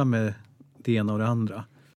bästa med det ena och det andra?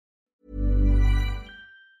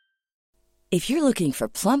 If you're looking for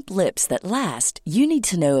plump lips that last, you need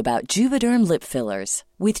to know about Juvederm lip fillers.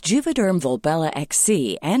 With Juvederm Volbella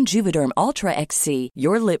XC and Juvederm Ultra XC,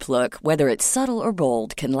 your lip look, whether it's subtle or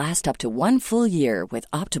bold, can last up to 1 full year with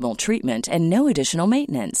optimal treatment and no additional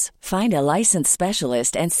maintenance. Find a licensed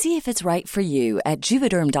specialist and see if it's right for you at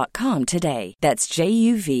Juvederm.com today. That's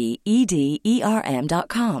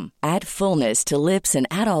JUVEDERM.com. Add fullness to lips in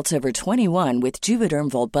adults over 21 with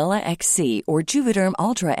Juvederm Volbella XC or Juvederm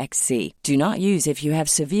Ultra XC. Do not use if you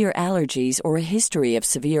have severe allergies or a history of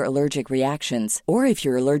severe allergic reactions, or if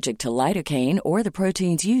you're allergic to lidocaine or the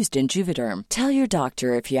proteins used in Juvederm. Tell your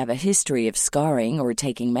doctor if you have a history of scarring or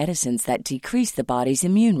taking medicines that decrease the body's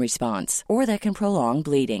immune response or that can prolong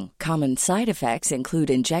bleeding. Common side effects include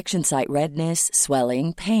injection site redness,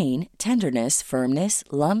 swelling, pain, tenderness, firmness,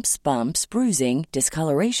 lumps, bumps, bruising,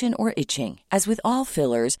 discoloration, or itching. As with all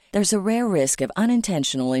fillers, there's a rare risk of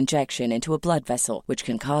unintentional injection into a blood vessel, which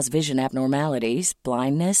can cause vision abnormalities,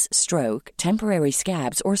 blindness, stroke, temporary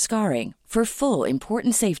scabs, or scarring. For full,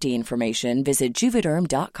 important safety information, visit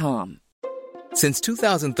Juvederm.com. Since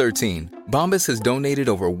 2013, Bombas has donated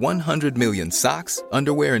over 100 million socks,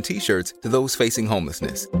 underwear, and T-shirts to those facing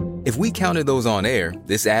homelessness. If we counted those on air,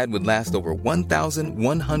 this ad would last over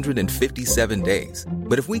 1,157 days.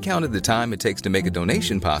 But if we counted the time it takes to make a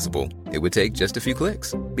donation possible, it would take just a few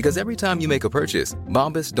clicks. Because every time you make a purchase,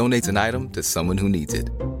 Bombas donates an item to someone who needs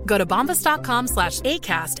it. Go to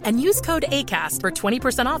bombas.com/ACAST and use code ACAST for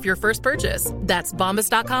 20% off your first purchase. That's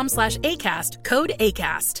bombas.com/ACAST, code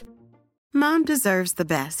ACAST. Mom deserves the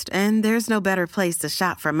best, and there's no better place to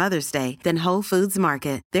shop for Mother's Day than Whole Foods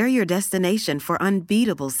Market. They're your destination for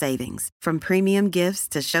unbeatable savings, from premium gifts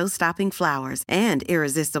to show-stopping flowers and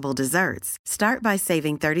irresistible desserts. Start by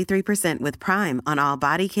saving 33% with Prime on all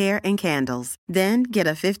body care and candles. Then get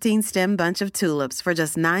a 15-stem bunch of tulips for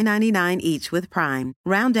just $9.99 each with Prime.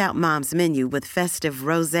 Round out Mom's menu with festive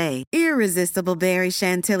rosé, irresistible berry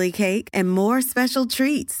chantilly cake, and more special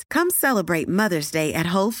treats. Come celebrate Mother's Day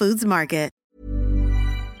at Whole Foods Market.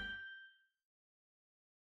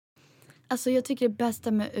 Alltså jag tycker det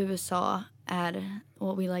bästa med USA är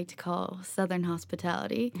what we like to call Southern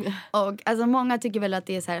hospitality. Och alltså många tycker väl att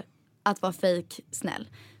det är så här, att vara fake snäll.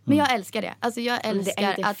 Men jag älskar det. Alltså jag älskar det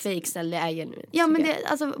är inte att fake snäll, det är genuint. Ja, men det,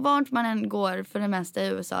 alltså vart man än går för det mesta i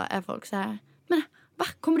USA är folk så här, men va,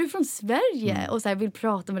 kommer du från Sverige? Och så här, vill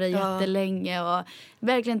prata med dig jättelänge och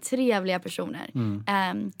verkligen trevliga personer.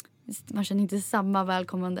 Man känner inte samma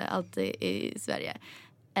välkommande alltid i Sverige.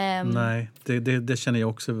 Nej, det känner jag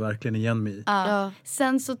också verkligen igen mig i.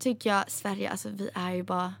 Sen så tycker jag Sverige, alltså vi är ju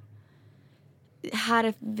bara, här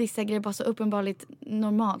är vissa grejer bara så uppenbarligt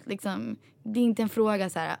normalt liksom. Det är inte en fråga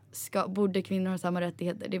så här, borde kvinnor ha samma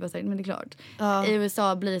rättigheter? Det är bara så här, men det är klart. I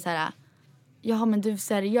USA blir det så här, ja men du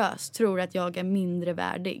seriöst tror att jag är mindre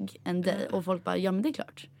värdig än dig, och folk bara, ja men det är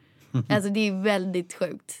klart. Alltså det är väldigt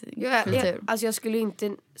sjukt. Alltså jag skulle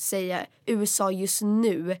inte säga USA just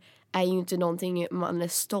nu är ju inte någonting man är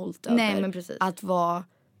stolt över. Nej, men precis.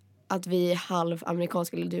 Att vi är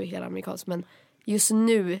halvamerikanska, eller du är hela amerikansk. Men just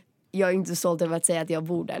nu, jag är inte stolt över att säga att jag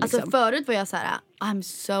bor där. Liksom. Alltså förut var jag så här, I'm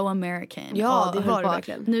so American. Ja, det var det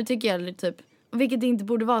verkligen. Nu tycker jag typ, vilket det inte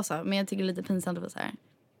borde vara så, men jag tycker det är lite pinsamt att vara så här.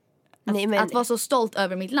 Att vara så stolt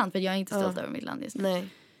över mitt land, för jag är inte stolt över mitt land just nu. Nej.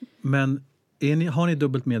 Men har ni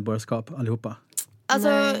dubbelt medborgarskap allihopa? Alltså,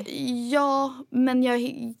 ja, men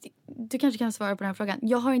du kanske kan svara på den här frågan.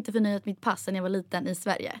 Jag har inte förnyat mitt pass när jag var liten i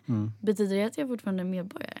Sverige. Betyder det att jag fortfarande är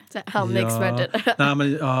medborgare? Hamnexperten. Nej,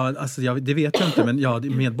 men, alltså, det vet jag inte,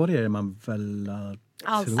 men medborgare är man väl...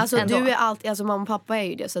 Alltså du är alltid, alltså mamma och pappa är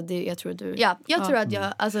ju det, så jag tror att du... Ja, jag tror att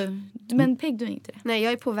jag, alltså, men Peg, du är inte det. Nej,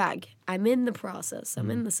 jag är på väg. I'm in the process,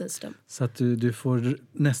 I'm in the system. Så att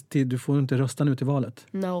du får inte rösta nu till valet?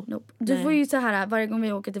 Nope. Du får ju så här, varje gång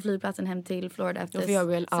vi åker till flygplatsen hem till Florida efter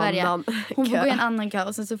Sverige. Hon får gå i en annan kö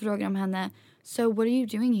och så frågar de henne, so what are you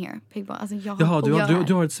doing here? Peg bara, alltså jag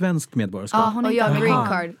du har ett svenskt medborgarskap? Ja, hon och jag har green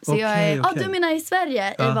card. Så jag är... Ja, du menar i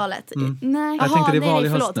Sverige i valet? Nej. Jag tänkte det är val i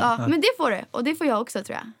hösten. Ja, men det får du. Och det får jag också,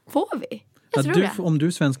 tror jag. Får vi? Jag tror det. Om du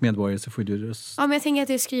är svensk medborgare så får du röst. Ja, men jag tänker att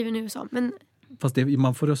det är skriven i USA. Men... Fast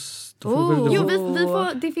man får röst. Jo, vi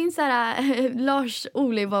får, det finns så här, Lars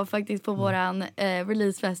Ohly var faktiskt på våran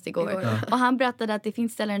releasefest igår. Och han berättade att det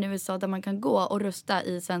finns ställen i USA där man kan gå och rösta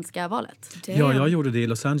i svenska valet. Ja, jag gjorde det i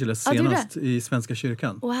Los Angeles senast i Svenska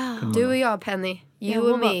kyrkan. Wow. Du och jag, Penny.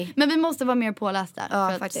 You and me. Men vi måste vara mer pålästa. Ja,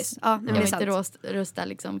 för faktiskt. Ja, jag vill inte rösta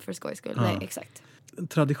liksom för skojs skull. Nej, exakt.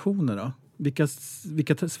 Traditioner då?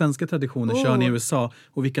 Vilka svenska traditioner kör ni i USA?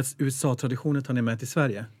 Och vilka USA-traditioner tar ni med till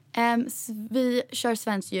Sverige? Vi kör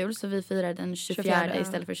svensk jul, så vi firar den 24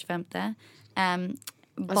 istället för 25.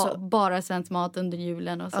 Bara svensk mat under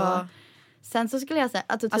julen och så. Sen så skulle jag säga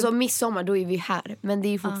alltså midsommar, då är vi här. Men det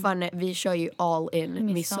är fortfarande, vi kör ju all in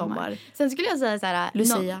midsommar. Sen skulle jag säga så här,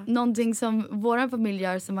 Lucia. Någonting som vår familj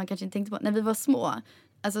gör som man kanske inte tänkte på. När vi var små,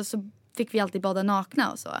 alltså så fick vi alltid bada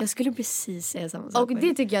nakna och så. Jag skulle precis säga samma sak. Och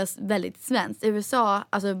det tycker jag är väldigt svenskt. I USA,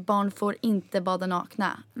 alltså barn får inte bada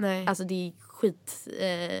nakna. Nej. Alltså det är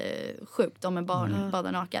sjukt om en barn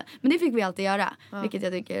badar naken. Men det fick vi alltid göra, vilket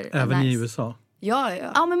jag tycker är även nice. I USA?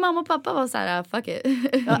 Ja, men mamma och pappa var så här, fuck it.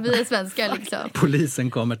 Vi är svenskar liksom.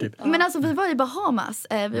 Polisen kommer typ. Men alltså vi var i Bahamas.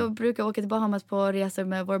 Vi brukar åka till Bahamas på resor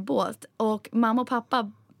med vår båt. Och mamma och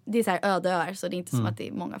pappa, det är så här öde öar, så det är inte som att det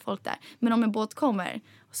är många folk där. Men om en båt kommer,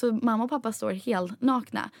 så mamma och pappa står helt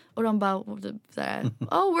nakna. Och de bara så här,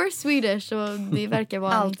 oh we're Swedish. Och det verkar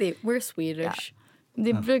vara alltid, we're Swedish. Ja.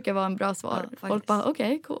 Det brukar vara en bra svar. Folk bara,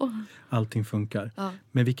 okej, cool. Allting funkar.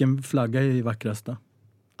 Men vilken flagga är vackrast då?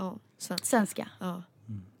 Svenska.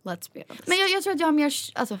 Let's be honest. Men jag tror att jag har mer,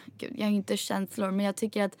 alltså gud, jag har inte känslor, men jag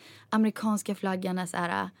tycker att amerikanska flaggan är så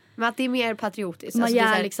här, men att det är mer patriotiskt. Man alltså, gör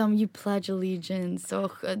här... liksom you pledge allegiance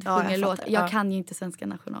och sjunger låtar. Jag kan ju inte svenska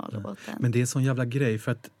nationallåten. Men det är en sån jävla grej,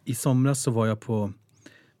 för att i somras så var jag på,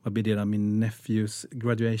 vad blir det, min nephews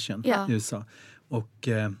graduation i USA. Och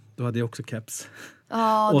då hade jag också keps.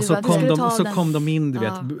 Och så kom de in, du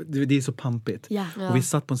vet, det är så pampigt. Och vi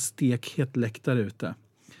satt på en stekhet läktare ute.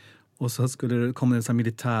 Och så kom det en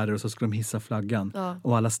militärer och så skulle de hissa flaggan.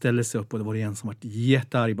 Och alla ställde sig upp och det var en som var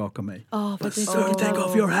jättearg bakom mig. Sir, take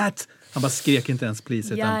off your hat! Han bara skrek inte ens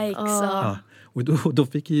please. Utan, och då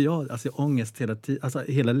fick jag ångest hela tiden. Alltså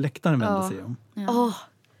hela läktaren vände sig om.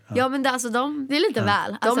 Ja, men det är lite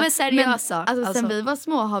väl. De är seriösa. Men, sen vi var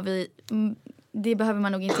små har vi... Det behöver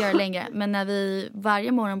man nog inte göra längre. Men när vi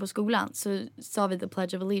varje morgon på skolan så sa vi the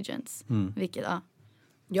pledge of allegiance. Vilket,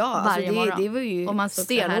 varje morgon. Det var ju och man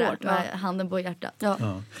stenhårt med handen på hjärtat.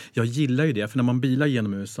 Jag gillar ju det, för när man bilar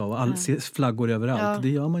genom USA och ser flaggor överallt, det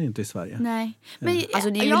gör man ju inte i Sverige. Nej. Men, alltså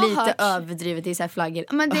det är ju lite överdrivet, det är så här flaggor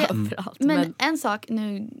överallt. Men en sak,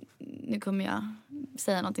 nu kommer jag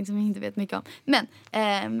säga någonting som jag inte vet mycket om.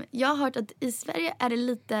 Men jag har hört att i Sverige är det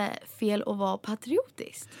lite fel att vara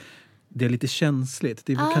patriotisk. Det är lite känsligt,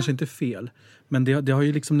 det är väl kanske inte fel. Men det har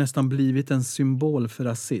ju liksom nästan blivit en symbol för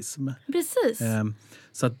rasism. Precis.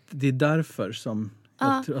 Så att det är därför som...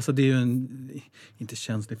 Alltså det är ju inte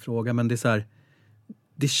känslig fråga, men det är så här...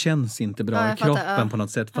 Det känns inte bra i kroppen på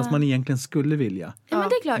något sätt, fast man egentligen skulle vilja. Ja, men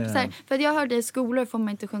det är klart. Så här, för att jag hörde i skolor får man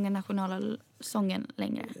inte sjunga nationalsången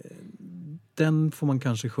längre. Den får man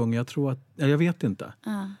kanske sjunga, jag tror att... Jag vet inte.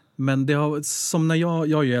 Men det har, som när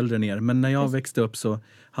jag är ju äldre än er, men när jag växte upp så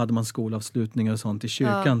hade man skolavslutningar och sånt i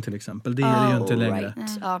kyrkan till exempel. Det är det ju inte längre.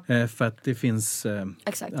 För att det finns...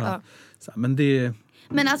 Exakt. Så, men det...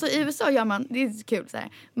 Men alltså i USA gör man, det är så kul så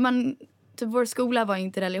här. Typ vår skola var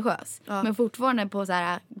inte religiös. Men fortfarande på så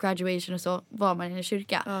här graduation och så var man i en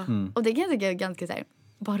kyrka. Och det kan jag tycka är ganska så här,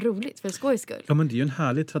 bara roligt för skojs skull. Ja, men det är ju en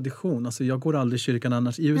härlig tradition. Alltså jag går aldrig i kyrkan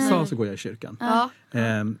annars. I USA så går jag i kyrkan.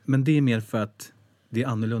 Men det är mer för att det är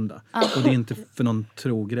annorlunda. Och det är inte för någon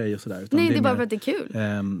trogrej och sådär. Nej, det är bara för att det är kul.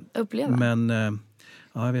 Uppleva. Men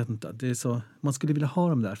jag vet inte. Det är så, man skulle vilja ha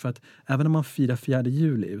dem där. För att även om man firar 4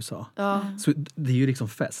 juli i USA. Så det är ju liksom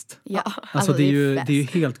fest. Ja, alltså det är ju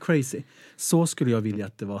helt crazy. Så skulle jag vilja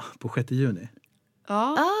att det var på 6 juni.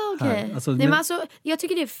 Ja. Okej. Alltså, Nej, men alltså, jag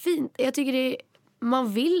tycker det är fint. Jag tycker det är,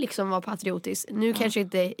 man vill liksom vara patriotisk. Nu kanske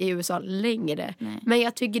inte i USA längre. Nej. Men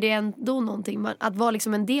jag tycker det är ändå någonting. Att vara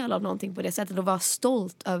liksom en del av någonting på det sättet. Och vara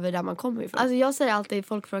stolt över där man kommer ifrån. Alltså jag säger alltid,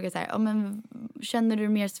 folk frågar så här, men känner du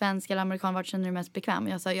mer svensk eller amerikan, vart känner du mest bekväm?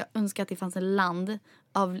 Jag sa, jag önskar att det fanns en land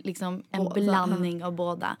av liksom en blandning av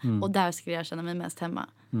båda. Och där skulle jag känna mig mest hemma.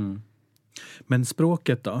 Men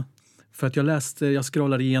språket då? För att jag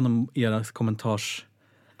scrollade igenom era kommentars...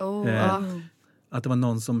 Att det var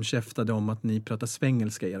någon som käftade om att ni pratar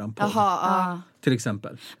svengelska i eran podd. Till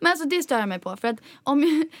exempel. Men alltså det stör jag mig på. För att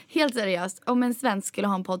helt seriöst, om en svensk skulle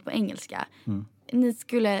ha en podd på engelska. Ni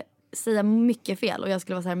skulle säga mycket fel. Och jag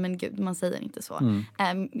skulle vara så här, men gud, man säger inte så.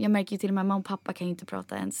 Jag märker ju till och med, mamma och pappa kan ju inte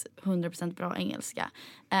prata ens 100% bra engelska.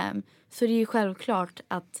 Så det är ju självklart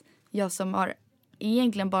att jag som har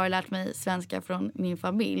egentligen bara lärt mig svenska från min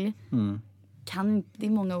familj. Det är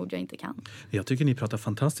många ord jag inte kan. Jag tycker ni pratar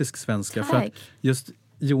fantastisk svenska. Tack. För att just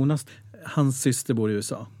Jonas, hans syster bor i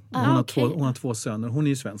USA. Hon har 2 söner. Hon är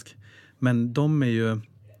ju svensk. Men de är ju,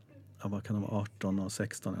 vad kan de vara, 18 och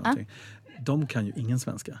 16 eller någonting. De kan ju ingen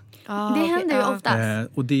svenska. Det händer ju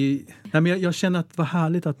oftast. Och jag känner att det var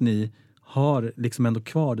härligt att ni har liksom ändå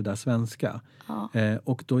kvar det där svenska.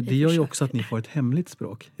 Och det gör ju också att ni får ett hemligt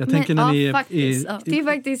språk. Jag tänker när ni det är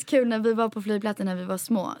faktiskt kul när vi var på flygplatsen när vi var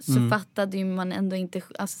små. Så fattade ju man ändå inte,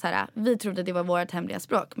 alltså så här, vi trodde det var vårt hemliga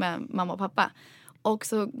språk med mamma och pappa. Och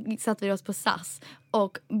så satt vi oss på SAS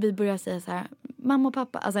och vi började säga så här, mamma och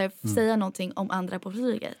pappa, alltså säga någonting om andra på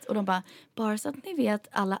flyget. Och de bara så att ni vet,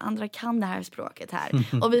 alla andra kan det här språket här.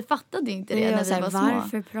 Och vi fattade ju inte det när vi var små.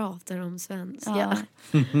 Varför pratar de svenska?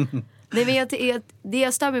 Nej, men det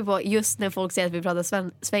jag stör mig på just när folk säger att vi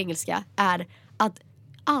pratar svengelska är att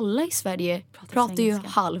alla i Sverige pratar ju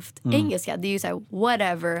halvt engelska. Det är ju såhär,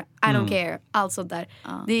 whatever, I don't care, allt sånt där.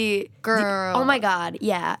 Det är, girl. Oh my god,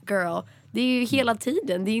 yeah, girl. Det är ju hela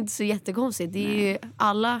tiden, det är inte så jättekonstigt. Det är ju,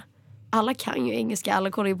 alla kan ju engelska,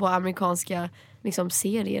 alla kollar ju på amerikanska liksom,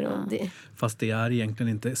 serier. Och Fast det är egentligen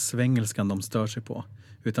inte svengelskan de stör sig på.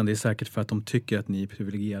 Utan det är säkert för att de tycker att ni är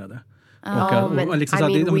privilegierade.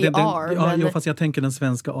 Fast jag tänker den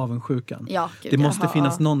svenska avundsjukan. Det måste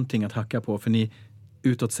finnas någonting att hacka på, för ni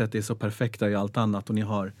utåt sett är så perfekta i allt annat och ni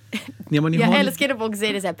har... jag älskar när folk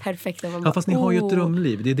säger det så här perfekta. Ja, fast ni har ju ett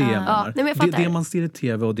drömliv, det är det jag menar. Nej, men det man ser i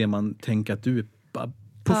tv och det man tänker att du är...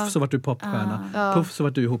 Puff så vart du popstjärna. Puff så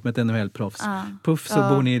vart du ihop med ett NHL-proffs. Puff så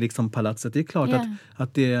bor ni i liksom palatset. Det är klart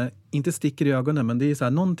att det inte sticker i ögonen, men det är så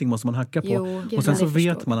här, någonting måste man hacka på. Och sen så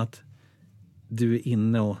vet man att du är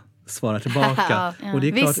inne och svarar tillbaka. Och det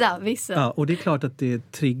är klart, vissa. Och det är klart att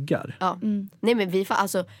det triggar. Nej, men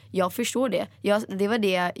jag förstår det. Det var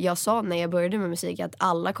det jag sa när jag började med musik, att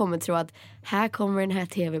alla kommer tro att här kommer den här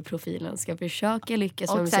tv-profilen ska försöka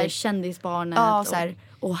lyckas med musik. Och kändisbarnet.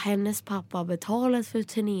 Och hennes pappa har betalat för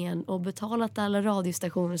turnén och betalat alla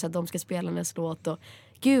radiostationer så att de ska spela hennes låt. Och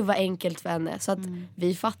gud vad enkelt för henne. Så att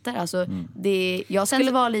vi fattar. Alltså, jag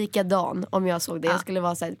skulle vara likadan om jag såg det. Jag skulle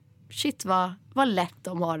vara så här, shit vad lätt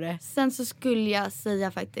de har det. Sen så skulle jag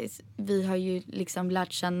säga faktiskt, vi har ju liksom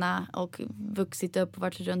lärt känna och vuxit upp och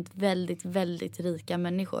varit runt väldigt, väldigt rika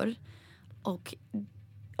människor. Och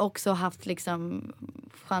också haft liksom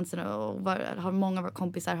chansen att många av våra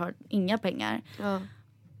kompisar har inga pengar.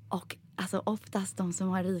 Och alltså oftast de som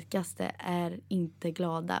har rikaste är inte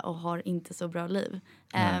glada och har inte så bra liv.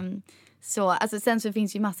 Så, alltså, sen så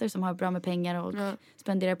finns ju massor som har bra med pengar och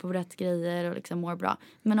spenderar på rätt grejer och liksom mår bra.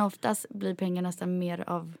 Men oftast blir pengar nästan mer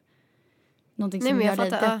av någonting som gör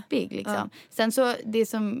dig deppig. Liksom. Sen så, det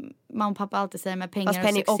som mamma och pappa alltid säger med pengar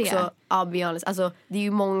och succé. Också, alltså, det är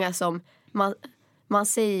ju många som, man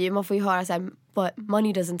säger ju, man får ju höra så här, but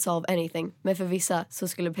money doesn't solve anything. Men för vissa så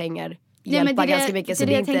skulle pengar hjälpa ganska mycket. Det är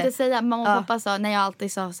det jag tänkte säga. Mamma och pappa sa, när jag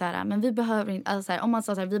alltid sa så här, men vi behöver inte, alltså så här, om man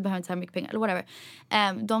sa så här, vi behöver inte så här mycket pengar eller whatever.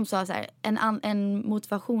 De sa så här, en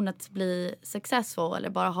motivation att bli successful eller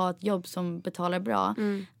bara ha ett jobb som betalar bra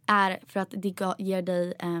är för att det ger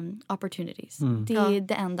dig opportunities. Det är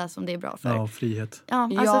det enda som det är bra för. Ja, frihet.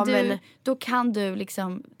 Då kan du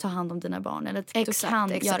liksom ta hand om dina barn eller du kan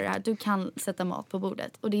göra det här. Du kan sätta mat på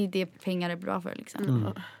bordet och det är det pengar är bra för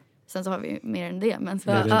liksom. Sen så har vi mer än det. Men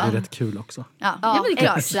det är rätt kul också. Ja, men det är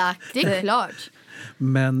klart. Exakt. Det är klart.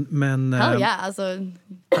 Men alltså.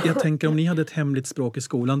 Jag tänker om ni hade ett hemligt språk i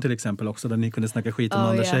skolan till exempel också, där ni kunde snacka skit om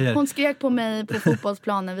andra tjejer. Hon skrek på mig på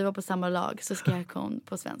fotbollsplanen, vi var på samma lag, så skrek hon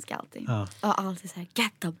på svenska alltid. Alltid så här,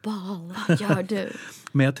 get the ball. Vad gör du?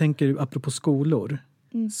 Men jag tänker, apropå skolor,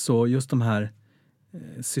 så just de här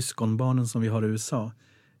syskonbarnen som vi har i USA.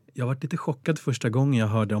 Jag var lite chockad första gången jag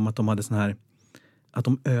hörde om att de hade sån här att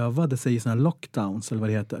de övade sig i såna här lockdowns eller vad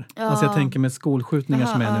det heter. Alltså jag tänker med skolskjutningar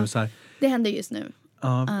som är nu så här. Det händer just nu.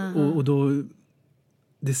 Ja, och då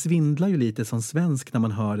det svindlar ju lite som svensk när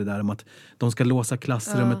man hör det där om att de ska låsa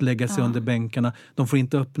klassrummet, lägga sig under bänkarna. De får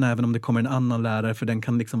inte öppna även om det kommer en annan lärare för den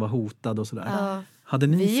kan liksom vara hotad och sådär. Hade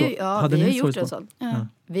ni vi har gjort en sån. Ja.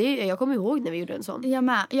 Jag kommer ihåg när vi gjorde en sån. Jag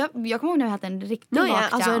med. Jag kommer ihåg när vi hade en riktig lockdown.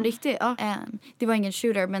 Alltså en riktig, det var ingen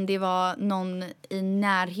shooter, men det var någon i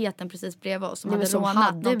närheten precis bredvid oss som hade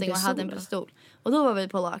rånat någonting och hade en pistol. Och då var vi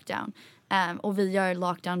på lockdown. Och vi gör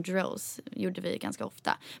lockdown drills, gjorde vi ganska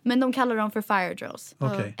ofta. Men de kallar dem för fire drills.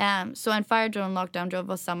 Okay. Så en fire drill och en lockdown drill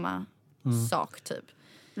var samma sak typ.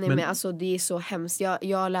 Nej men alltså det är så hemskt.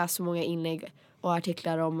 Jag har läst så många inlägg och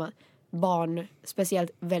artiklar om barn,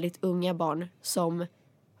 speciellt väldigt unga barn som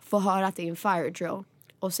får höra att det är en fire drill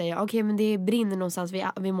och säger okej, men det brinner någonstans,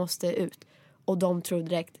 vi måste ut. Och de tror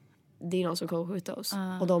direkt det är någon som kommer skjuta oss.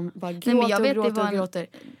 Och de bara gråter.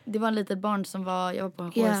 Det var en litet barn som jag var på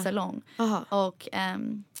en hårsalong. Och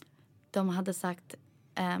de hade sagt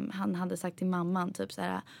han hade sagt till mamman typ så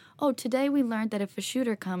här: "Oh, today we learned that if a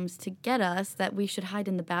shooter comes to get us that we should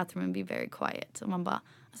hide in the bathroom and be very quiet." Och man bara,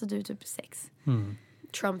 alltså du är typ 6.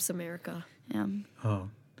 Trump's America. Ja.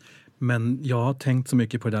 Men jag har tänkt så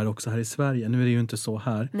mycket på det där också här i Sverige. Nu är det ju inte så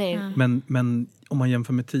här. Nej. Men om man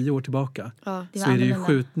jämför med 10 år tillbaka så är det ju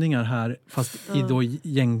skjutningar här, fast i då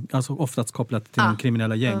gäng, alltså oftast kopplat till de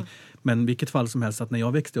kriminella gäng. Men vilket fall som helst, att när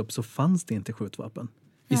jag växte upp så fanns det inte skjutvapen.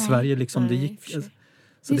 I Sverige liksom, det gick...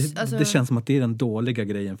 Så det känns som att det är den dåliga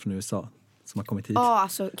grejen från USA som har kommit hit. Ja,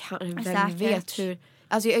 alltså vem vet hur...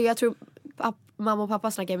 Alltså jag tror mamma och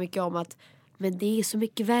pappa snackar mycket om att men det är så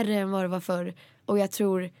mycket värre än vad det var förr. Och jag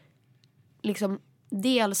tror liksom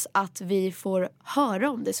dels att vi får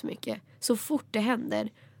höra om det så mycket. Så fort det händer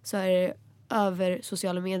så är det över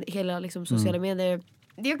sociala medier, hela liksom sociala medier.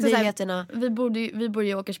 Det är också nyheterna. Vi bor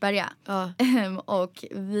i Åkersberga. Och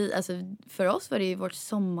vi, alltså, för oss var det ju vårt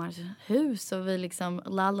sommarhus och vi liksom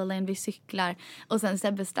La La Land, vi cyklar. Och sen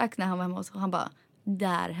Sebbe stack när han var hemma och han bara,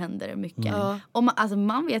 där händer det mycket. Och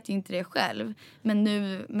man vet ju inte det själv. Men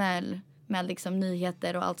nu med liksom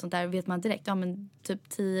nyheter och allt sånt där vet man direkt. Ja, men typ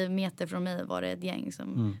 10 meter från mig var det ett gäng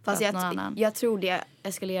som... Fast jag tror det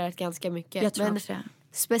eskalerat ganska mycket. Jag tror också det.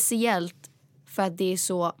 Speciellt för att det är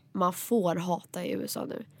så man får hata i USA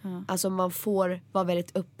nu. Alltså man får vara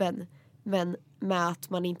väldigt öppen. Men med att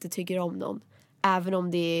man inte tycker om någon. Även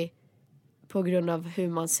om det är på grund av hur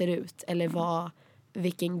man ser ut. Eller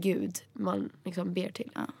vilken gud man liksom ber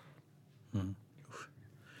till.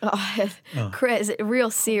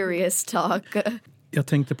 Real serious talk. Jag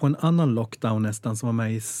tänkte på en annan lockdown nästan som var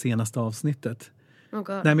med i senaste avsnittet.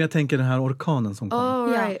 Nej, men jag tänker den här orkanen som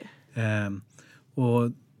kom.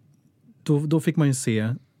 Och då fick man ju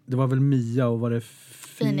se, det var väl Mia och var det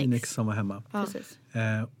Phoenix som var hemma. Precis.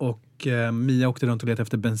 Och Mia åkte runt och letade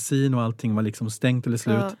efter bensin och allting var liksom stängt eller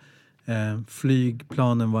slut.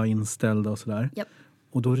 Flygplanen var inställda och sådär.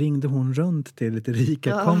 Och då ringde hon runt till lite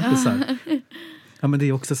rika kompisar. Ja, men det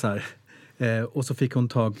är också så här. Och så fick hon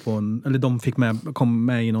tag på eller de kom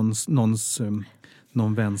med i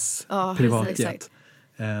någon väns privatjet.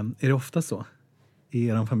 Är det ofta så i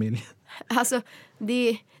er familj? Alltså,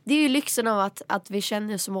 det är ju lyxen av att vi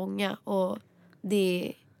känner så många och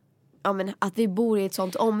det är, att vi bor i ett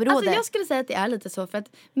sånt område. Alltså jag skulle säga att det är lite så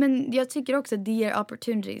men jag tycker också att det ger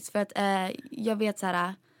opportunities för att jag vet så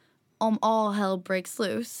här, om all hell breaks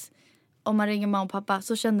loose, om man ringer mamma och pappa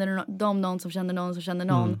så känner de någon som känner någon som känner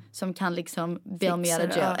någon som kan liksom bail me out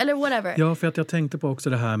of jail eller whatever. Ja, för att jag tänkte på också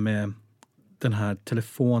det här med den här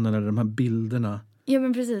telefonen eller de här bilderna. Ja,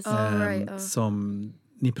 men precis. Som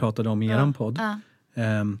ni pratade om i eran podd.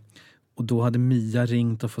 Och då hade Mia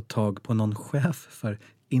ringt och fått tag på någon chef för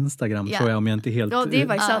Instagram, tror jag, om jag inte helt... Ja, det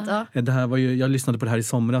var sant. Det här var ju, jag lyssnade på det här i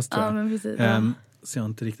somras, tror jag. Men precis. Så jag har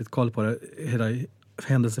inte riktigt koll på det, hela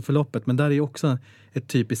händelseförloppet. Men där är ju också ett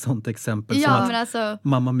typiskt sånt exempel som att alltså,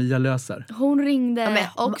 mamma Mia löser. Hon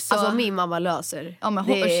ringde också... Alltså min mamma löser. Ja, men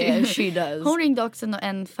she does. Hon ringde också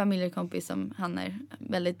en familjekompis som han är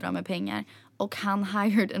väldigt bra med pengar. Och han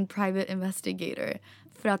hired en private investigator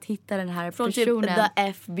för att hitta den här från personen. Från typ the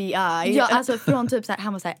FBI. Ja, alltså från typ så här,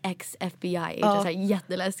 han var så här ex-FBI, så här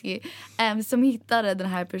jätteläskig. Som hittade den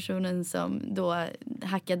här personen som då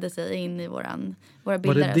hackade sig in i våra bilder.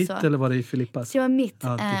 Var det ditt eller var det i Filippas? Det var mitt.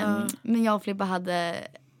 Men jag och Filippa hade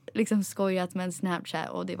liksom skojat med en Snapchat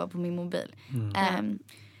och det var på min mobil.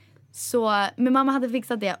 Så min mamma hade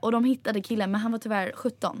fixat det och de hittade killen, men han var tyvärr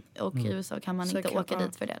 17 och i USA kan man inte åka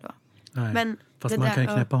dit för det då. Nej. Men fast man kan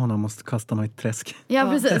knäppa honom och kasta honom i ett träsk. Ja,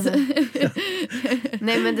 precis.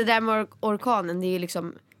 Nej, men det där med orkanen, det är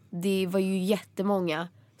liksom, det var ju jättemånga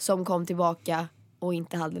som kom tillbaka och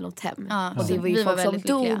inte hade något hem. Och det var ju folk som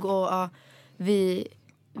dog lyckliga. och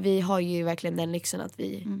vi har ju verkligen den lyxen att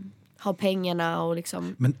vi har pengarna och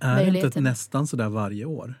liksom Men är det inte nästan så där varje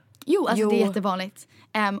år? Jo, alltså det är jättevanligt.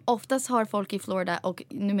 Oftast har folk i Florida, och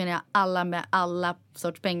nu menar jag alla med alla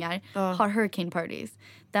sorts pengar, har hurricane parties.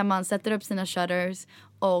 Där man sätter upp sina shutters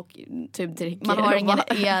och typ dricker. man har ingen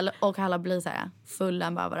el och alla blir så här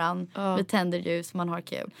fulla med varandra. Vi tänder ljus, man har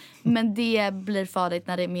kul. Men det blir farligt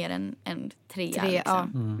när det är mer än tre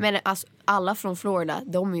liksom. Men alltså, alla från Florida,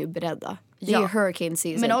 de är ju beredda. Det är hurricane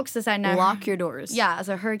season. Men också så här, när lock your doors. Ja,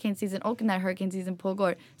 alltså hurricane season, och när hurricane season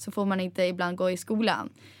pågår så får man inte ibland gå i skolan.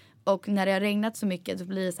 Och när det har regnat så mycket så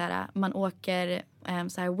blir det så här, man åker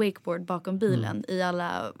så här wakeboard bakom bilen i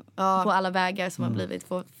på alla vägar som har blivit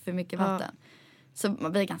för mycket vatten. Så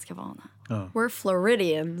man blir ganska vana. We're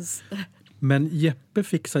Floridians. Men Jeppe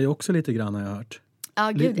fixar ju också lite grann, har jag hört.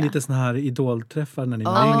 Lite såna här idolträffar när ni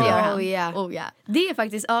var yngre. Det är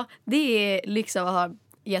faktiskt, det är liksom att ha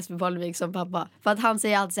Jesper Parnevik som pappa. För att han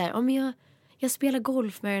säger alltid så här, jag spelar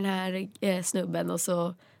golf med den här snubben och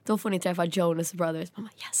så då får ni träffa Jonas Brothers. Mamma,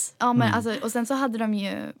 yes. Ja, men alltså, och sen så hade de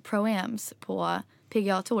ju Pro-Ams på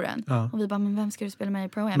PGA-touren. Ja. Och vi bara, men vem ska du spela med i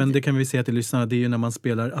Pro-Am? Men det kan vi säga till lyssnarna, det är ju när man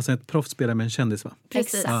spelar, alltså ett proffs spelar med en kändis, va?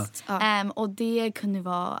 Precis. Och det kunde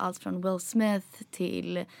vara allt från Will Smith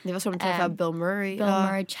till... Det var som att träffa Bill Murray.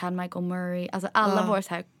 Murray, Chad Michael Murray. Alltså alla våra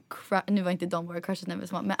så här... Nu var inte de våra crushes när vi var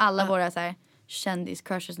små, men alla våra så här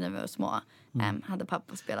kändis-crushes när vi var små hade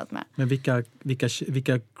pappa spelat med. Men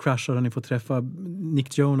vilka crushar har ni fått träffa?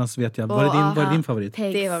 Nick Jonas vet jag. Var det din favorit?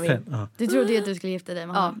 Det var min. Du trodde ju att du skulle gifta dig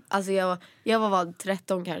med honom. Ja, alltså jag var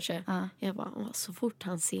 13 kanske. Jag bara, så fort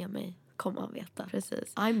han ser mig kommer han veta.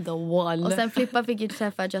 Precis. I'm the one. Och sen Flippa fick ju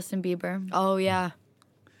träffa Justin Bieber. Oh yeah.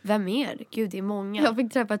 Vem mer? Gud, det är många. Jag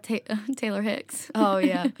fick träffa Taylor Hicks. Oh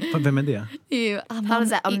yeah. Vem är det? Han är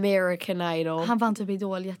såhär American Idol. Han vann typ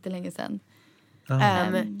Idol jättelänge sen.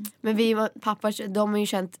 Men vi pappa, de har ju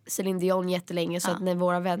känt Celine Dion jättelänge. Så att när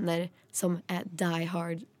våra vänner som är die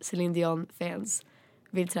hard Celine Dion fans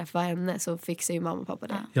vill träffa henne så fixar ju mamma och pappa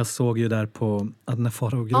det. Jag såg ju där på att när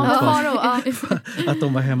Faro och Grymt att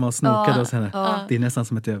de var hemma och snokade hos henne. Det är nästan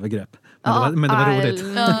som ett övergrepp. Men det var roligt.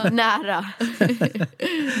 Nära.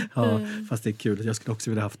 Fast det är kul. Jag skulle också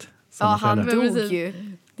vilja haft sådana föräldrar. Han dog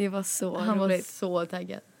ju. Det var så Han roligt. var så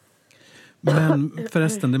taggad. Men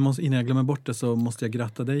förresten, innan jag glömmer bort det så måste jag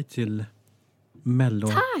gratta dig till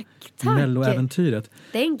Tack. Mello-äventyret.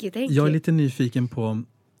 Thank you. Jag är lite nyfiken på,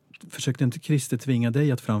 försökte inte Christer tvinga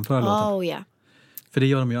dig att framföra låten? Oh yeah. För det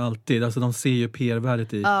gör de ju alltid. Alltså de ser ju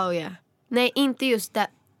PR-värdet i. Oh yeah. Nej, inte just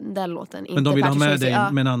den låten. Men de vill ha med dig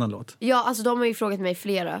med en annan låt? Ja, alltså de har ju frågat mig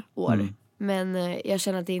flera år. Men jag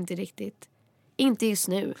känner att det inte riktigt... Inte just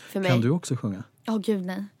nu för mig. Kan du också sjunga? Gud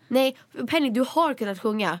nej. Nej, Penny, du har kunnat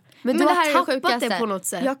sjunga. Men du det har här tappat det på något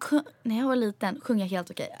sätt. När jag var liten sjöng jag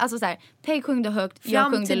helt okej. Alltså så här, Peg sjungde högt, jag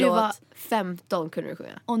Fram sjungde till låt. du var 15 kunde du sjunga.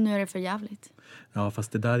 Och nu är det för jävligt. Ja,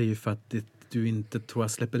 fast det där är ju för att du inte tror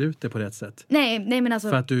jag släpper ut det på rätt sätt. Nej men alltså...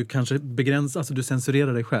 För att du kanske begränsar, alltså du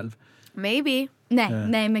censurerar dig själv. Maybe.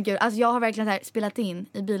 Nej men gud, alltså jag har verkligen så här spelat in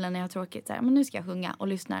i bilen när jag har tråkigt så här, men nu ska jag sjunga och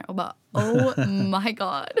lyssnar och bara oh my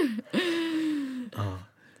god.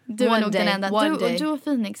 Du är nog den enda. Du och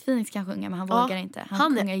Phoenix kan sjunga men han vågar inte.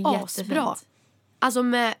 Han är asbra. Alltså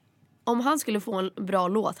om han skulle få en bra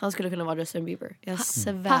låt, han skulle kunna vara Justin Bieber. Jag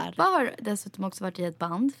svär. Pappa har dessutom också varit i ett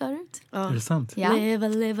band förut. Är det sant? Ja.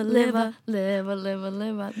 Live.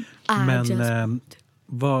 Men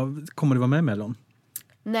kommer du vara med i Mellon?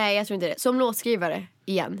 Nej, jag tror inte det. Som låtskrivare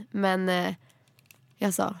igen. Men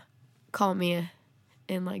jag sa, call me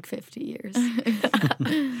in like 50 years.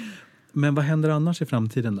 Men vad händer annars i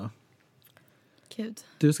framtiden då? Gud.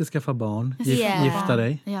 Du ska skaffa barn, gifta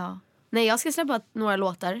dig. Ja. Nej, jag ska släppa några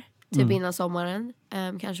låtar. Typ innan sommaren.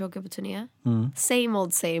 Kanske åka på turné. Same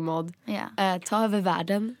old. Yeah. Ta över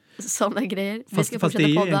världen. Sådana grejer. Vi ska fast det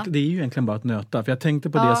är ju egentligen bara att nöta. För jag tänkte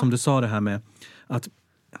på det som du sa det här med att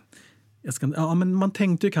men man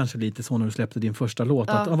tänkte ju kanske lite så när du släppte din första låt.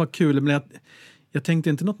 Att vad kul. Men jag tänkte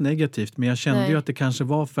inte något negativt. Men jag kände ju att det kanske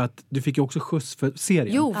var för att du fick ju också skjuts för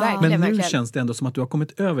serien. Jo, verkligen. Men nu känns det ändå som att du har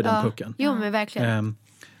kommit över den pucken. Jo, men verkligen.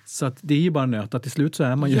 Så att det är ju bara nöt. Att till slut så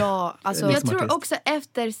är man ju... Ja, alltså, jag tror också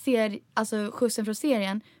efter skjutsen från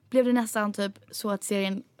serien blev det nästan typ så att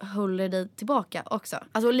serien håller dig tillbaka också.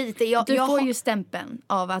 Alltså lite. Du får ju stämpeln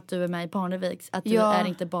av att du är med i Parneviks. Att du är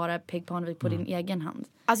inte bara Peg Parnevik på din egen hand.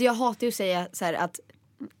 Alltså jag hatar ju att säga så här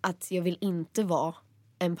att jag vill inte vara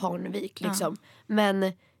en Parnevik liksom.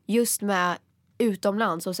 Men just med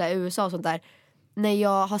utomlands och så här, USA och sånt där. När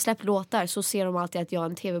jag har släppt låtar så ser de alltid att jag är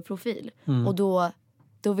en tv-profil. Och då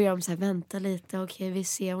då vill de så här vänta lite. Okej, vi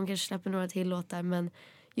ser, hon kanske släpper några till låtar. Men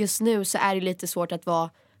just nu så är det lite svårt att vara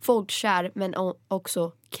folkkär men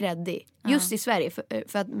också kreddig. Just i Sverige,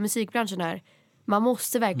 för att musikbranschen är, man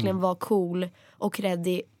måste verkligen vara cool och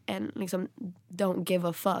kreddig and liksom don't give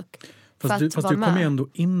a fuck. Fast du kom ju ändå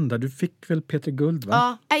in där. Du fick väl Peter Guld,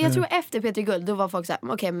 va? Ja, jag tror efter Peter Guld då var folk så här: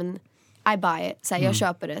 okej, men I buy it. Så här, jag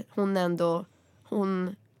köper det. Hon ändå,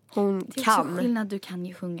 hon det är kan. också skillnad, du kan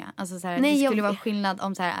ju sjunga. Alltså så här, Nej, det skulle vara skillnad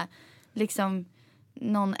om så här, liksom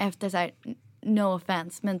någon efter så här, no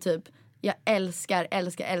offense, men typ jag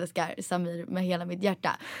älskar Samir med hela mitt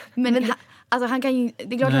hjärta. Men alltså han kan ju,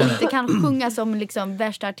 det är klart att han inte kan sjunga som liksom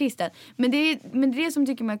värsta artisten. Men det är det som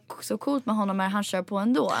tycker man är så coolt med honom, är han kör på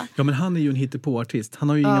ändå. Ja, men han är ju en hittepå-artist. Han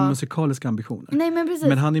har ju inga musikaliska ambitioner. Nej, men precis.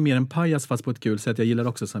 Men han är mer en pajas fast på ett kul sätt. Jag gillar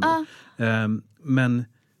också Samir. Men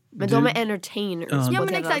de är entertainers. Ja,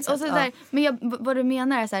 men exakt. Och så där, men vad du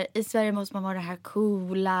menar är så här, i Sverige måste man vara det här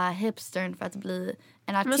coola hipstern för att bli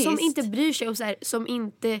en artist. Men som inte bryr sig och så här, som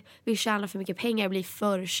inte vill tjäna för mycket pengar, bli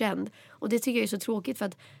för känd. Och det tycker jag är så tråkigt, för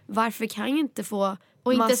att varför kan jag inte få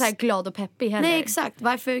och inte så här glad och peppig heller. Nej, exakt.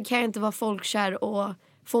 Varför kan jag inte vara folkkär och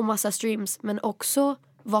få massa streams men också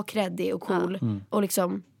vara kreddig och cool och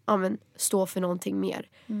liksom stå för någonting mer.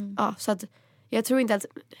 Ja, så att jag tror inte att,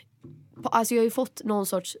 alltså jag har ju fått någon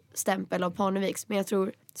sorts stämpel av Parneviks, men jag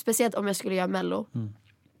tror speciellt om jag skulle göra Mello,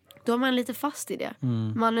 då är man lite fast i det.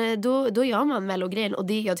 Då gör man Mello-grejen,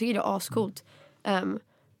 och jag tycker det är ascoolt.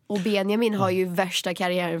 Och Benjamin har ju värsta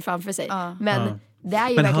karriären framför sig. Men det är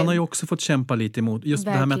ju men han har ju också fått kämpa lite emot just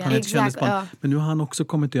det här med att han är ett kändisbarn. Men nu har han också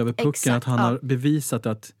kommit över pucken, att han har bevisat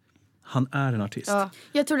att han är en artist.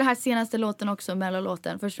 Jag tror det här senaste låten också,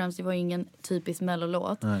 Mello-låten, först och främst det var ju ingen typisk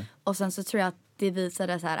Mello-låt. Och sen så tror jag att det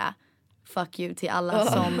visade så här fuck you till alla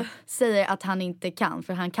som säger att han inte kan,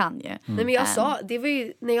 för han kan ju. Nej, men jag sa, det var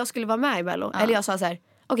ju när jag skulle vara med i Mello, eller jag sa så här: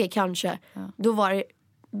 okej, kanske. Då var det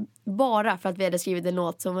bara för att vi hade skrivit en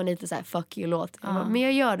låt som var lite så här fuck you-låt. Men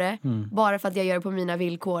jag gör det bara för att jag gör det på mina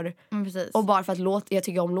villkor. Och bara för att jag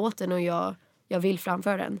tycker om låten och jag vill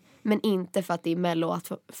framföra den. Men inte för att det är Mello,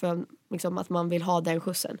 för liksom att man vill ha den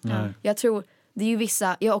skjutsen. Jag tror, det är ju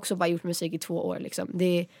vissa, jag har också bara gjort musik i 2 år liksom.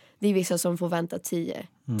 Det är vissa som får vänta 10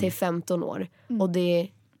 till 15 år. Och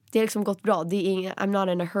det är liksom gått bra. Det är I'm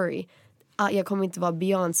not in a hurry. Jag kommer inte vara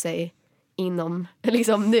Beyoncé inom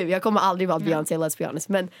liksom nu. Jag kommer aldrig vara Beyoncé, let's be honest.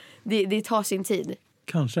 Men det tar sin tid.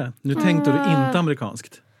 Kanske. Nu tänkte du inte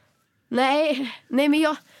amerikanskt. Nej,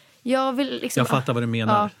 men jag vill liksom... Jag fattar vad du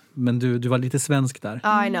menar. Men du var lite svensk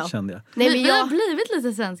där. I know. Kände jag. Nej, men vi har blivit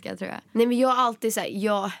lite svenska, tror jag. Nej, men jag har alltid så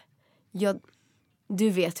här, du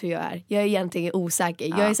vet hur jag är. Jag är egentligen osäker.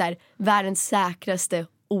 Jag är så här, världens säkraste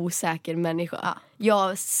osäker människa. Jag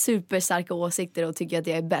har superstarka åsikter och tycker att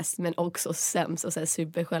jag är bäst, men också sämst och så här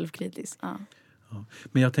super självkritisk. Ja.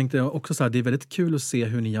 Men jag tänkte också så här, det är väldigt kul att se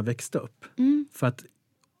hur ni har växt upp. För att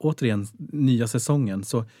återigen, nya säsongen,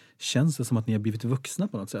 så känns det som att ni har blivit vuxna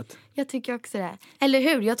på något sätt. Jag tycker också det. Eller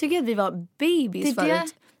hur? Jag tycker att vi var babies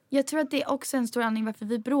förut. Jag tror att det är också en stor anledning varför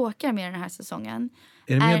vi bråkar mer den här säsongen.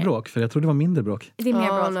 Är det mer bråk? För jag tror det var mindre bråk. Det är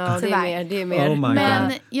mer bråk, tyvärr. Det är mer. Oh my men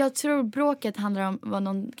God. jag tror bråket handlar om vad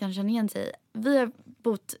någon kan känna igen sig i.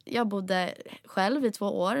 Jag bodde själv i 2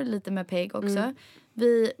 år, lite med Peg också.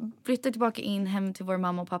 Vi flyttade tillbaka in hem till vår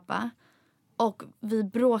mamma och pappa. Och vi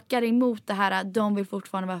bråkar emot det här. De vill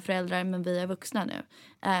fortfarande vara föräldrar, men vi är vuxna nu.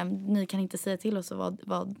 Ni kan inte säga till oss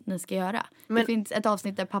vad ni ska göra. Men det finns ett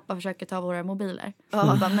avsnitt där pappa försöker ta våra mobiler.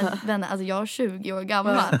 Bara, men vänner, alltså jag är 20 år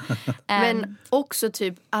gammal. Men också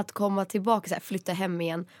typ att komma tillbaka, så här, flytta hem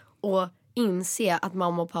igen. Och inse att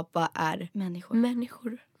mamma och pappa är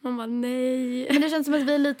människor. Man bara, nej. Men det känns som att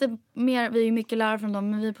vi är lite mer, vi är ju mycket lärare från dem,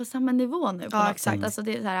 men vi är på samma nivå nu. På något sätt. Alltså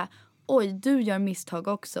det är så här, oj, du gör misstag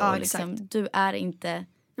också. Ja, och liksom, du är inte...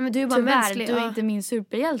 Men du är bara tyvärr, mänsklig. du är inte min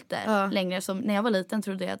superhjälte längre. Som när jag var liten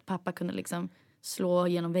trodde jag att pappa kunde liksom slå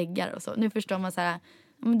genom väggar och så. Nu förstår man så här,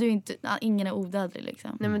 men du är inte, ingen är odödlig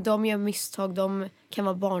liksom. Nej, men de gör misstag, de kan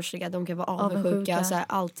vara barnsliga, de kan vara avundsjuka, så här,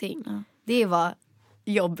 allting. Det var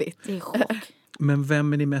jobbigt. Det är chock. Men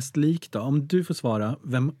vem är ni mest lik då? Om du får svara,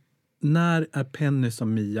 när är Penny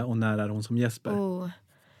som Mia och när är hon som Jesper?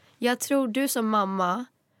 Jag tror du som mamma,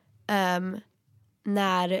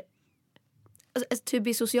 när alltså, typ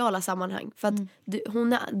i sociala sammanhang, för att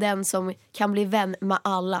hon är den som kan bli vän med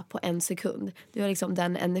alla på 1 sekund. Du har liksom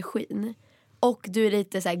den energin. Och du är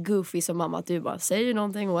lite så här goofy som mamma, att du bara säger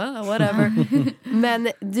någonting, well, whatever.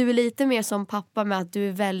 Men du är lite mer som pappa med att du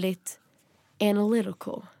är väldigt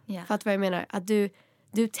analytical. Fattar vad jag menar? Att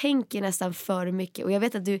du tänker nästan för mycket. Och jag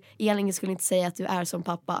vet att du egentligen skulle inte säga att du är som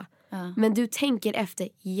pappa. Men du tänker efter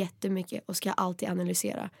jättemycket och ska alltid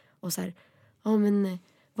analysera. Och så här, men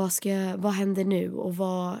vad händer nu? Och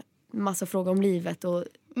massa frågor om livet. Och...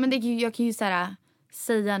 Men jag kan ju så här,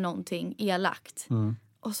 säga någonting elakt.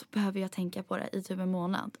 Och så behöver jag tänka på det i typ en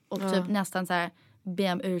månad. Och typ nästan så här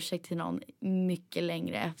be om ursäkt till någon mycket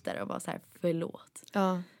längre efter. Och bara så här, förlåt.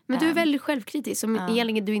 Ja. Men du är väldigt självkritisk. Som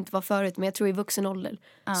egentligen du inte var förut. Men jag tror i vuxen ålder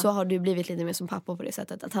så har du blivit lite mer som pappa på det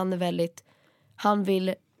sättet. Att han är väldigt... Han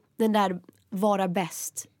vill den där vara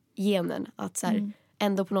bäst genen. Att så här,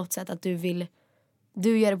 ändå på något sätt att du vill...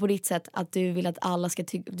 Du gör det på ditt sätt. Att du vill att alla ska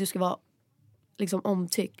tycka... Du ska vara liksom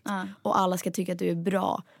omtyckt. Och alla ska tycka att du är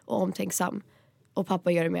bra och omtänksam. Och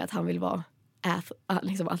pappa gör det med att han vill vara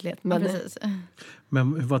liksom atlet.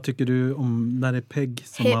 Men vad tycker du om när det är Peg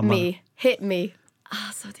som mamma? Hit me.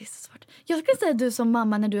 Alltså det är så svårt. Jag skulle säga du som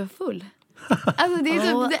mamma när du är full. Alltså det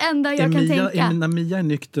är typ det enda jag kan tänka. När Mia är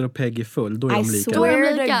nykter och Peg är full, då är de lika. I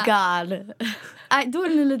swear to God. Nej, då är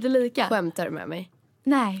ni lite lika. Skämtar du med mig?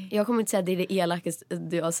 Nej. Jag kommer inte säga att det är det elakaste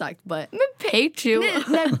du har sagt. Men Patreon.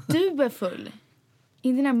 När du är full.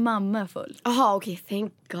 Inte när mamma är full. Jaha, okej.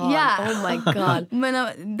 Thank God. Yeah. Oh my God. Men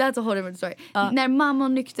that's a whole different story. När mamma är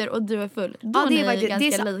nykter och du är full, då är ni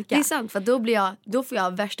ganska lika. Det är sant, för då får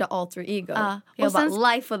jag värsta alter ego. Jag och sen,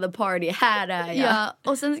 bara, life of the party, här är jag. Ja,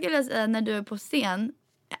 och sen skulle jag säga, när du är på scen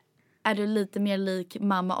är du lite mer lik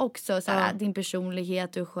mamma också. Såhär, din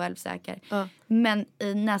personlighet, du är självsäker. Men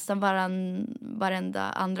i nästan varenda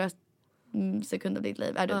andra sekund av ditt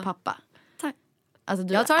liv är du pappa. Tack.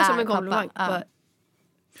 Alltså, jag tar det som en komplimang.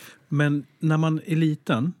 Men när man är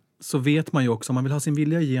liten så vet man ju också, om man vill ha sin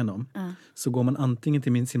vilja igenom så går man antingen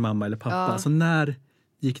till sin mamma eller pappa. Alltså när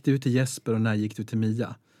gick du till Jesper och när gick du till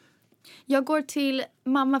Mia? Jag går till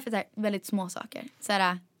mamma för såhär, väldigt små saker.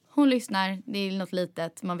 Såhär, hon lyssnar, det är något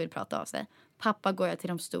litet, man vill prata av sig. Pappa går jag till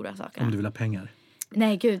de stora sakerna. Om du vill ha pengar?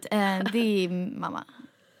 Nej gud, det är mamma.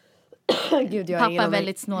 Gud, jag pappa är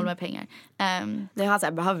väldigt snål med pengar. Nej, han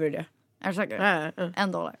säger, behöver du det? Är du säker?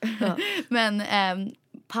 $1. Ja. Men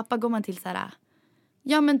pappa går man till såhär...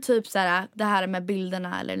 Ja men typ såhär, det här med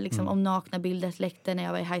bilderna. Eller liksom om nakna bilder släckte när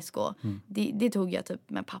jag var i high school. Det tog jag typ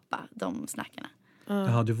med pappa, de snackarna.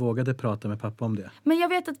 Jaha, du vågade prata med pappa om det? Men jag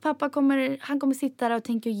vet att pappa kommer sitta där och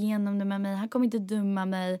tänka igenom det med mig. Han kommer inte döma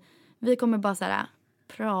mig. Vi kommer bara såhär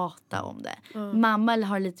prata om det. Mamma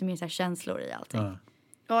har lite mer såhär känslor i allting.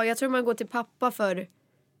 Ja, jag tror man går till pappa för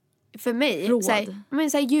mig. Råd. Så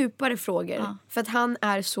här djupare frågor. För att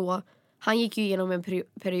han gick ju igenom en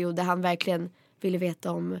period där han verkligen ville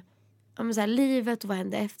veta om så här, livet och vad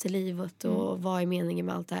hände efter livet och vad är meningen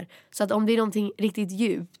med allt det här. Så att om det är någonting riktigt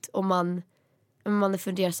djupt, om man är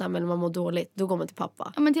fundersam eller man mår dåligt, då går man till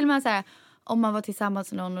pappa. Ja men till och med så här, om man var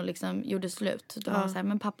tillsammans med någon och liksom gjorde slut, då var man så här,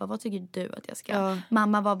 men pappa, vad tycker du att jag ska?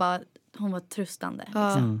 Mamma var bara, hon var tröstande.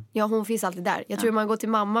 Liksom. Ja, hon finns alltid där. Jag tror man går till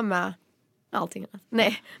mamma med allting.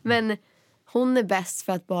 Nej, men hon är bäst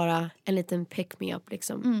för att bara en liten pick me up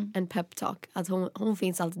liksom. En pep talk. Att hon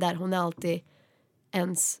finns alltid där. Hon är alltid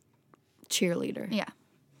ens cheerleader. Ja.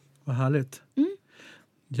 Vad härligt.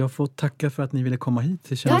 Jag får tacka för att ni ville komma hit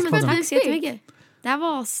till Kändispodden. Ja, men tack så jättemycket. Det här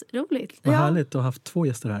var roligt. Vad härligt att ha haft 2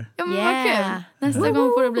 gäster här. Ja, men vad kul. Nästa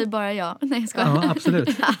gång får det bli bara jag. Nej, jag skojar. Ja,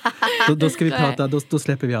 absolut. Då ska vi prata, då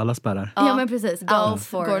släpper vi alla spärrar. Ja, men precis.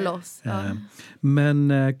 Går loss.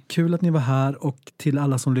 Men kul att ni var här, och till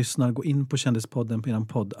alla som lyssnar, gå in på Kändispodden på er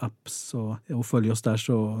poddapp och följ oss där,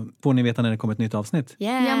 så får ni veta när det kommer ett nytt avsnitt.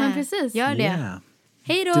 Yeah. Ja, men precis. Gör det. Yeah.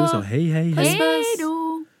 Hej då. Du så, hej. Hej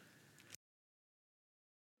då.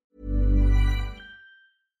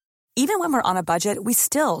 Even when we're on a budget, we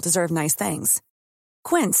still deserve nice things.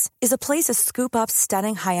 Quince is a place to scoop up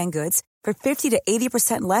stunning high-end goods for 50 to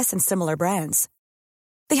 80% less than similar brands.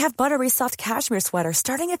 They have buttery soft cashmere sweaters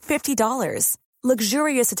starting at $50,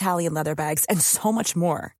 luxurious Italian leather bags, and so much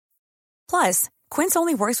more. Plus, Quince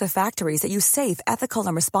only works with factories that use safe, ethical,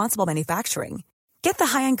 and responsible manufacturing. Get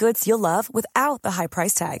the high-end goods you'll love without the high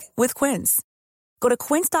price tag with Quince. Go to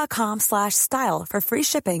quince.com/style for free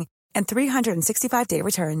shipping and 365-day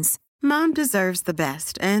returns. Mom deserves the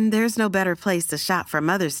best, and there's no better place to shop for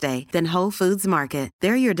Mother's Day than Whole Foods Market.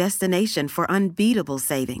 They're your destination for unbeatable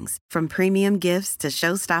savings, from premium gifts to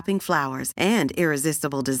show-stopping flowers and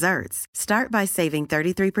irresistible desserts. Start by saving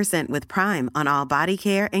 33% with Prime on all body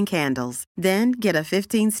care and candles. Then get a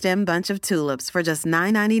 15-stem bunch of tulips for just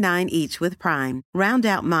 $9.99 each with Prime. Round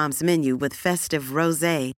out Mom's menu with festive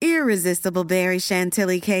rosé, irresistible berry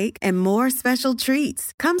chantilly cake, and more special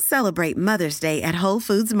treats. Come celebrate Mother's Day at Whole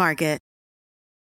Foods Market.